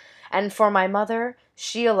none. And for my mother,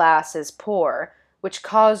 she alas is poor, which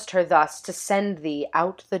caused her thus to send thee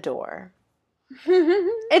out the door.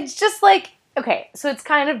 It's just like, okay, so it's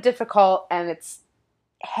kind of difficult and it's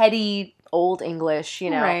heady old English, you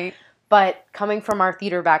know. Right. But coming from our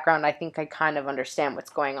theater background, I think I kind of understand what's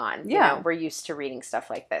going on. Yeah. You know, we're used to reading stuff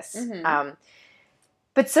like this.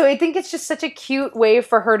 But so I think it's just such a cute way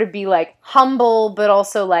for her to be like humble, but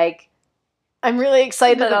also like, I'm really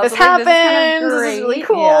excited that this happened. This is really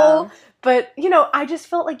cool. Yeah. But, you know, I just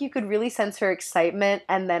felt like you could really sense her excitement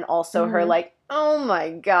and then also her like, oh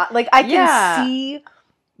my God. Like, I can see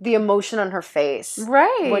the emotion on her face.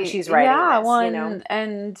 Right. When she's writing this, you know?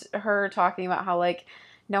 And her talking about how, like,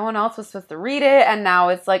 no one else was supposed to read it, and now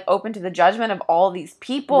it's, like, open to the judgment of all these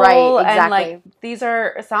people. Right, exactly. And, like, these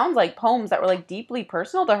sounds like poems that were, like, deeply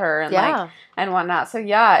personal to her and, like, and whatnot. So,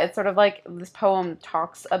 yeah, it's sort of like this poem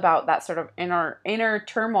talks about that sort of inner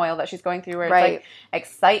turmoil that she's going through where it's, like,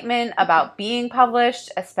 excitement about being published,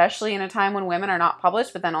 especially in a time when women are not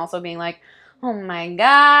published, but then also being like, oh my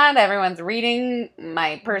God, everyone's reading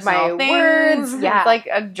my personal things. Words. Yeah. It's like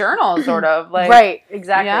a journal, sort of. Like, right,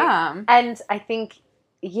 exactly. Yeah. And I think,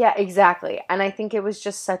 yeah, exactly. And I think it was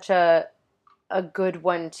just such a good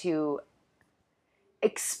one to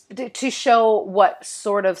show what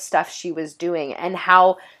sort of stuff she was doing and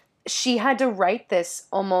how she had to write this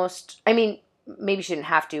almost, I mean, maybe she didn't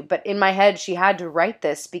have to, but in my head, she had to write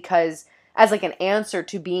this because as like an answer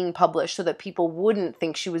to being published so that people wouldn't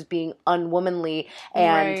think she was being unwomanly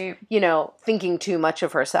and, you know, thinking too much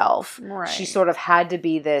of herself. Right. She sort of had to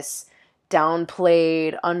be this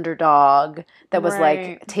downplayed underdog that was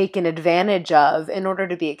like taken advantage of in order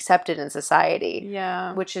to be accepted in society.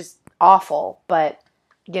 Yeah. Which is awful, but,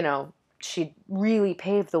 you know, she really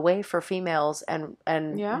paved the way for females and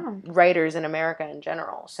writers in America in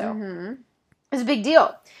general. So it's a big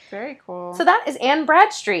deal. Very cool. So that is Anne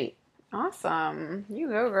Bradstreet. Awesome. You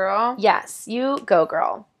go, girl. Yes, you go,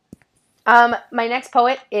 girl. My next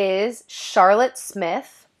poet is Charlotte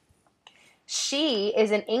Smith. She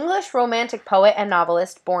is an English romantic poet and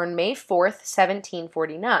novelist born May 4th,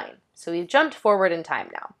 1749. So we've jumped forward in time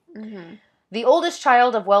now. The oldest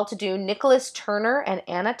child of well-to-do Nicholas Turner and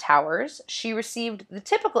Anna Towers, she received the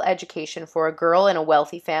typical education for a girl in a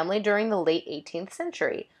wealthy family during the late 18th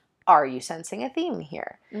century. Are you sensing a theme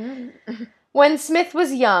here? When Smith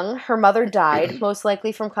was young, her mother died, most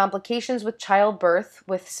likely from complications with childbirth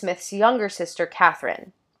with Smith's younger sister,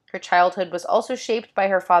 Catherine. Her childhood was also shaped by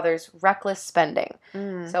her father's reckless spending.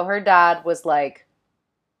 So her dad was like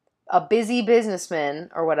a busy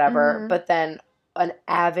businessman or whatever, but then an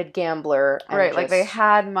avid gambler. And right, like they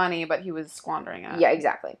had money, but he was squandering it. Yeah,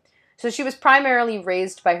 exactly. So she was primarily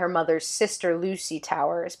raised by her mother's sister, Lucy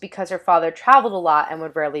Towers, because her father traveled a lot and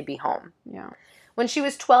would rarely be home. Yeah. When she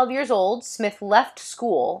was 12 years old, Smith left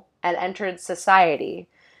school and entered society,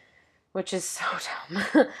 which is so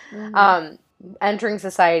dumb. Entering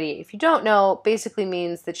society, if you don't know, basically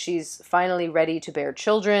means that she's finally ready to bear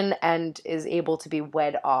children and is able to be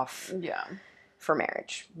wed off for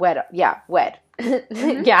marriage. Wed.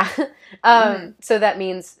 Yeah. So that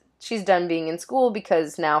means she's done being in school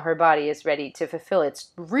because now her body is ready to fulfill its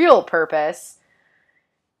real purpose.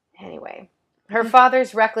 Anyway, her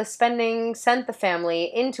father's reckless spending sent the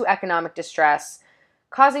family into economic distress,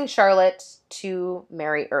 causing Charlotte to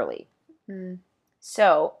marry early.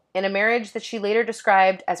 So, in a marriage that she later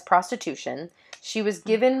described as prostitution, she was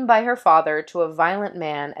given by her father to a violent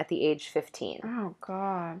man at the age 15. Oh,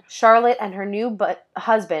 God. Charlotte and her new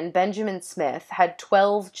husband, Benjamin Smith, had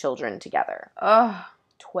 12 children together. Ugh.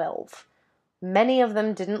 12. Many of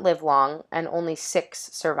them didn't live long, and only 6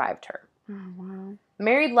 survived her. Oh, wow.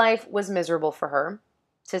 Married life was miserable for her,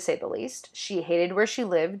 to say the least. She hated where she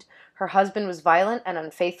lived, her husband was violent and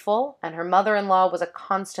unfaithful, and her mother-in-law was a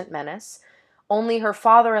constant menace. Only her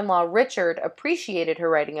father-in-law, Richard, appreciated her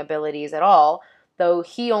writing abilities at all, though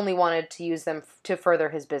he only wanted to use them to further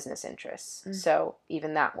his business interests. So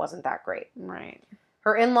even that wasn't that great. Right.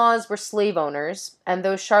 Her in-laws were slave owners, and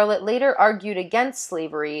though Charlotte later argued against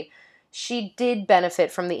slavery, she did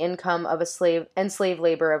benefit from the income of enslaved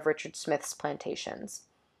labor of Richard Smith's plantations.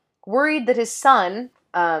 Worried that his son,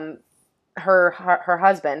 her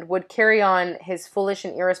husband, would carry on his foolish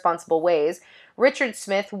and irresponsible ways, Richard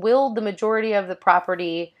Smith willed the majority of the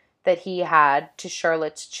property that he had to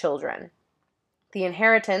Charlotte's children. The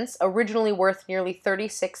inheritance, originally worth nearly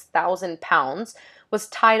 £36,000, was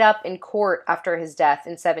tied up in court after his death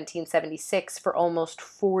in 1776 for almost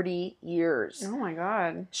 40 years. Oh my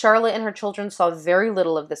God. Charlotte and her children saw very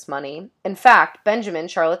little of this money. In fact, Benjamin,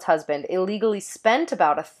 Charlotte's husband, illegally spent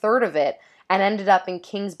about a third of it and ended up in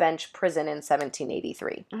King's Bench prison in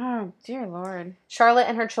 1783. Oh, dear Lord. Charlotte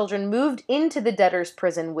and her children moved into the debtor's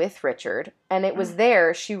prison with Richard, and it was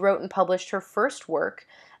there she wrote and published her first work,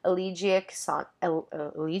 Elegiac,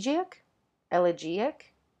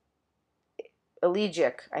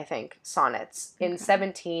 I think, sonnets, in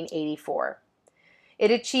 1784.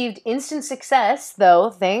 It achieved instant success, though,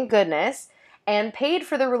 thank goodness, and paid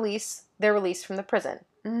for their release from the prison.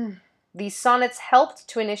 These sonnets helped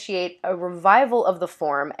to initiate a revival of the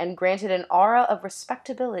form and granted an aura of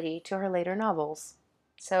respectability to her later novels.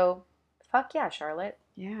 So, fuck yeah, Charlotte.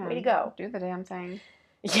 Yeah. Way to go. Do the damn thing.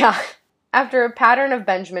 Yeah. After a pattern of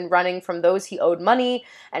Benjamin running from those he owed money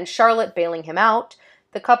and Charlotte bailing him out,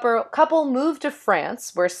 the couple moved to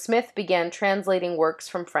France, where Smith began translating works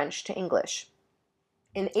from French to English.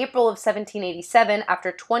 In April of 1787,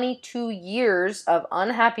 after 22 years of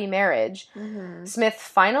unhappy marriage, Smith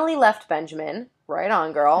finally left Benjamin. Right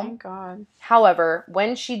on, girl. Thank God. However,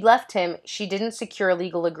 when she'd left him, she didn't secure a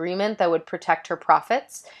legal agreement that would protect her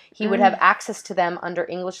profits. He would have access to them under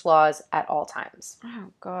English laws at all times. Oh,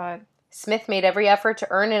 God. Smith made every effort to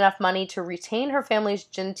earn enough money to retain her family's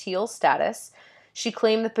genteel status. She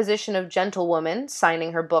claimed the position of gentlewoman,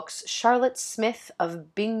 signing her books Charlotte Smith of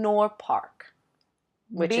Bignor Park.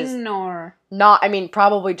 Which Bignor. Is not, I mean,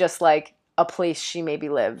 probably just like a place she maybe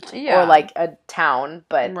lived. Yeah. Or like a town,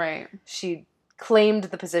 but right. She claimed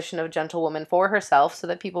the position of gentlewoman for herself so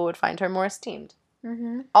that people would find her more esteemed.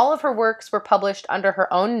 All of her works were published under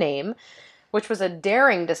her own name, which was a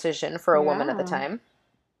daring decision for a woman at the time.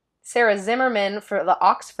 Sarah Zimmerman for the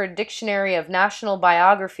Oxford Dictionary of National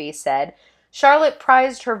Biography said, Charlotte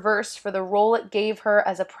prized her verse for the role it gave her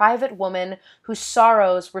as a private woman whose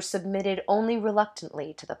sorrows were submitted only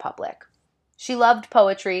reluctantly to the public. She loved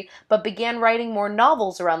poetry, but began writing more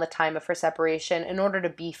novels around the time of her separation in order to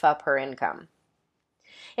beef up her income.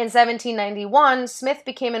 In 1791, Smith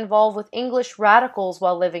became involved with English radicals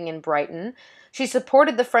while living in Brighton. She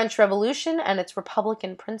supported the French Revolution and its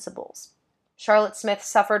Republican principles. Charlotte Smith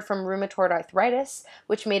suffered from rheumatoid arthritis,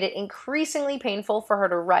 which made it increasingly painful for her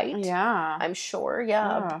to write. Yeah. I'm sure,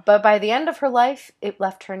 yeah. But by the end of her life, it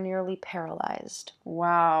left her nearly paralyzed.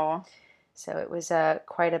 Wow. So it was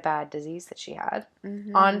quite a bad disease that she had.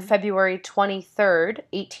 On February 23rd,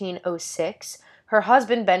 1806, her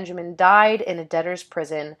husband Benjamin died in a debtor's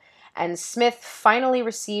prison, and Smith finally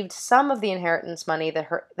received some of the inheritance money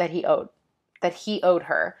that he owed. that he owed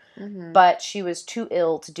her, but she was too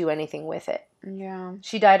ill to do anything with it. Yeah.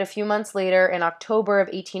 She died a few months later in October of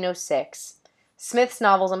 1806. Smith's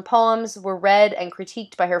novels and poems were read and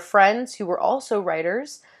critiqued by her friends, who were also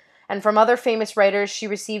writers, and from other famous writers she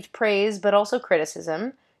received praise but also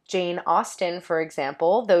criticism. Jane Austen, for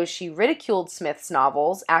example, though she ridiculed Smith's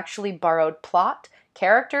novels, actually borrowed plot,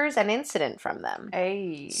 characters, and incident from them.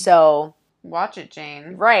 Hey. So... watch it,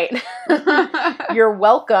 Jane. Right. You're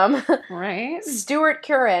welcome. Right. Stuart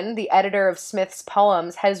Curran, the editor of Smith's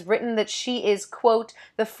poems, has written that she is, quote,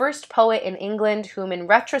 the first poet in England whom in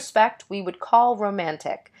retrospect we would call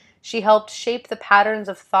romantic. She helped shape the patterns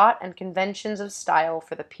of thought and conventions of style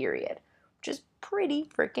for the period, which is pretty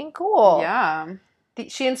freaking cool. Yeah.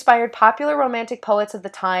 She inspired popular romantic poets of the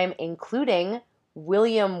time, including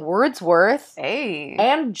William Wordsworth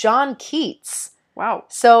and John Keats. Wow.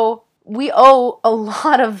 So we owe a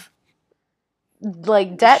lot of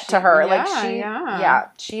debt to her.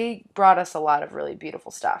 She brought us a lot of really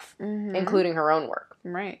beautiful stuff, including her own work.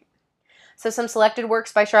 Right. So some selected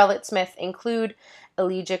works by Charlotte Smith include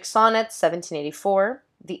Elegiac Sonnets, 1784,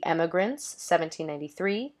 The Emigrants,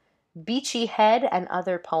 1793, Beachy Head and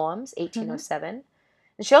Other Poems, 1807.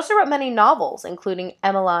 And she also wrote many novels, including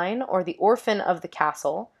Emmeline, or The Orphan of the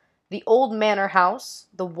Castle, The Old Manor House,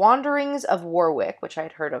 The Wanderings of Warwick, which I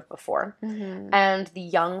had heard of before, and The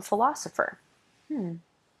Young Philosopher. And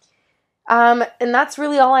that's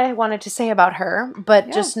really all I wanted to say about her,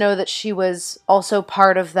 but just know that she was also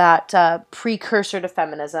part of that precursor to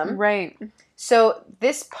feminism. Right. So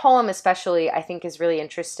this poem especially, I think, is really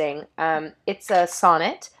interesting. It's a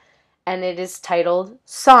sonnet, and it is titled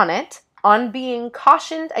Sonnet on Being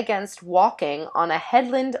Cautioned Against Walking on a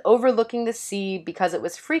Headland Overlooking the Sea because it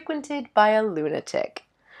was frequented by a lunatic.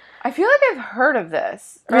 I feel like I've heard of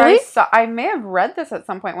this. Really? I may have read this at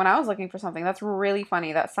some point when I was looking for something. That's really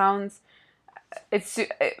funny. That sounds... It's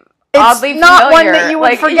oddly not familiar. One that you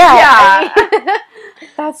would forget. Yeah.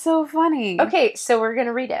 That's so funny. Okay, so we're going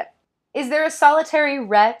to read it. Is there a solitary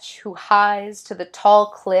wretch who hies to the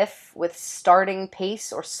tall cliff with starting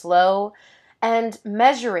pace or slow, and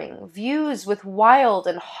measuring, views with wild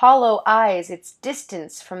and hollow eyes its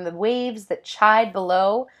distance from the waves that chide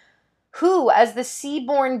below, who, as the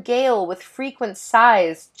sea-born gale with frequent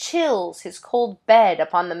sighs chills his cold bed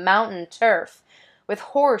upon the mountain turf, with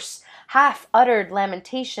hoarse, half-uttered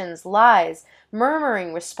lamentations lies,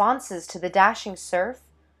 murmuring responses to the dashing surf?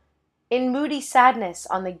 In moody sadness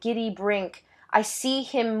on the giddy brink, I see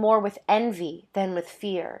him more with envy than with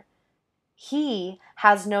fear. He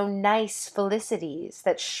has no nice felicities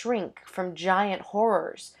that shrink from giant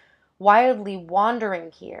horrors, wildly wandering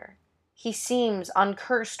here. He seems,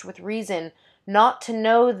 uncursed with reason, not to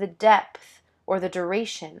know the depth or the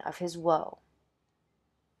duration of his woe.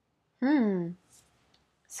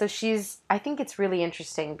 So I think it's really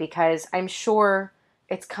interesting because I'm sure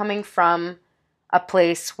it's coming from a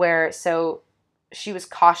place where, so she was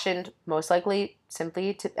cautioned, most likely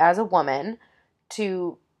simply as a woman,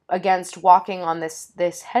 against walking on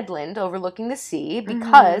this headland overlooking the sea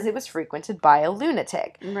because it was frequented by a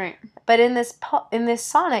lunatic. Right. But in this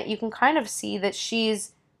sonnet, you can kind of see that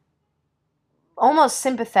she's almost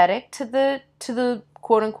sympathetic to the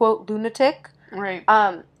quote unquote lunatic. Right.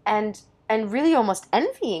 And really almost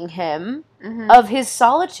envying him of his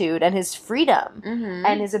solitude and his freedom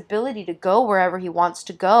and his ability to go wherever he wants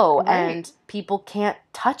to go, and people can't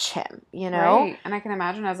touch him, you know? Right. And I can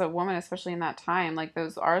imagine as a woman, especially in that time, like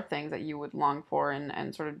those are things that you would long for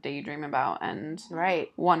and sort of daydream about and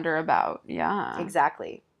wonder about. Yeah.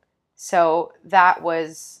 Exactly. So that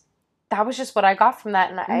was just what I got from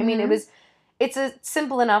that. And I mean, it's a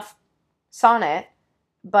simple enough sonnet,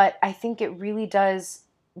 but I think it really does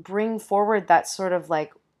bring forward that sort of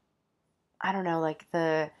like, I don't know, like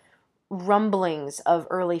the rumblings of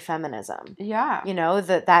early feminism. Yeah. You know,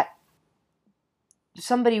 that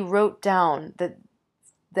somebody wrote down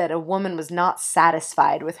that a woman was not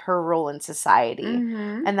satisfied with her role in society.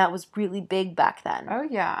 And that was really big back then. Oh,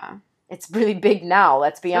 yeah. It's really big now,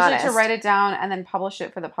 let's be honest. To write it down and then publish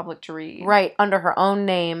it for the public to read. Right, under her own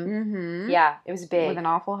name. Yeah, it was big. With an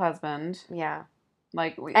awful husband. Yeah.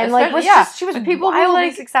 She was people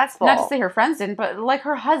wildly successful. Not to say her friends didn't, but like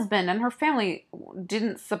her husband and her family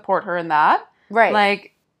didn't support her in that. Right.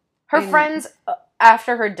 Like her friends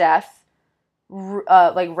after her death,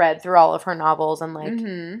 read through all of her novels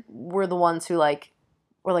and were the ones who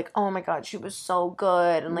were like, oh my god, she was so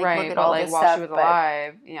good, and look at all this while stuff. She was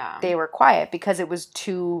alive, they were quiet because it was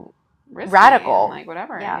too risky radical, and,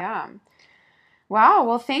 whatever. Yeah. Wow.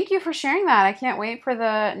 Well, thank you for sharing that. I can't wait for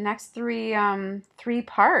the next three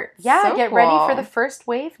parts. Yeah, so get ready for the first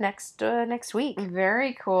wave next week.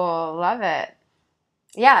 Very cool. Love it.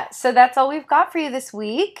 Yeah, so that's all we've got for you this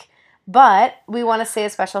week. But we want to say a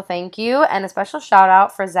special thank you and a special shout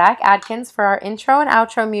out for Zach Adkins for our intro and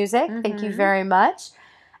outro music. Mm-hmm. Thank you very much.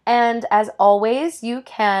 And as always, you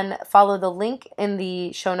can follow the link in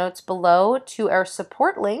the show notes below to our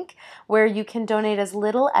support link where you can donate as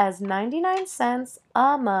little as 99 cents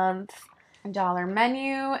a month. Dollar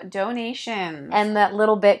menu donations. And that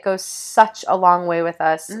little bit goes such a long way with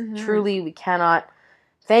us. Mm-hmm. Truly, we cannot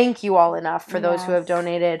thank you all enough for those who have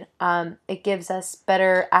donated. It gives us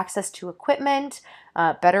better access to equipment,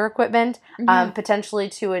 better equipment, potentially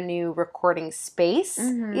to a new recording space.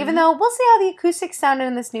 Mm-hmm. Even though we'll see how the acoustics sound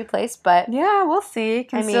in this new place, but yeah, we'll see.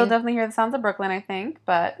 Can still definitely hear the sounds of Brooklyn, I think.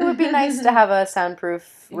 But it would be nice to have a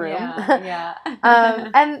soundproof room. Yeah.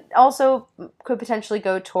 And also could potentially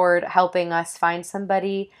go toward helping us find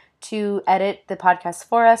somebody to edit the podcast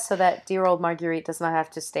for us so that dear old Marguerite does not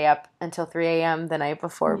have to stay up until 3 a.m. the night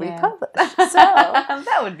before we publish. So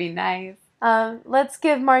that would be nice. Let's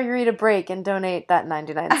give Marguerite a break and donate that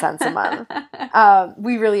 99 cents a month.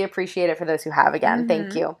 We really appreciate it for those who have. Again,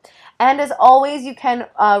 thank you. And as always, you can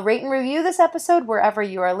rate and review this episode wherever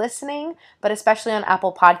you are listening, but especially on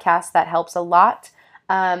Apple Podcasts. That helps a lot.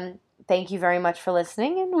 Thank you very much for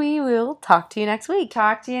listening, and we will talk to you next week.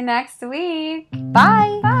 Talk to you next week.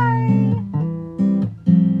 Bye. Bye.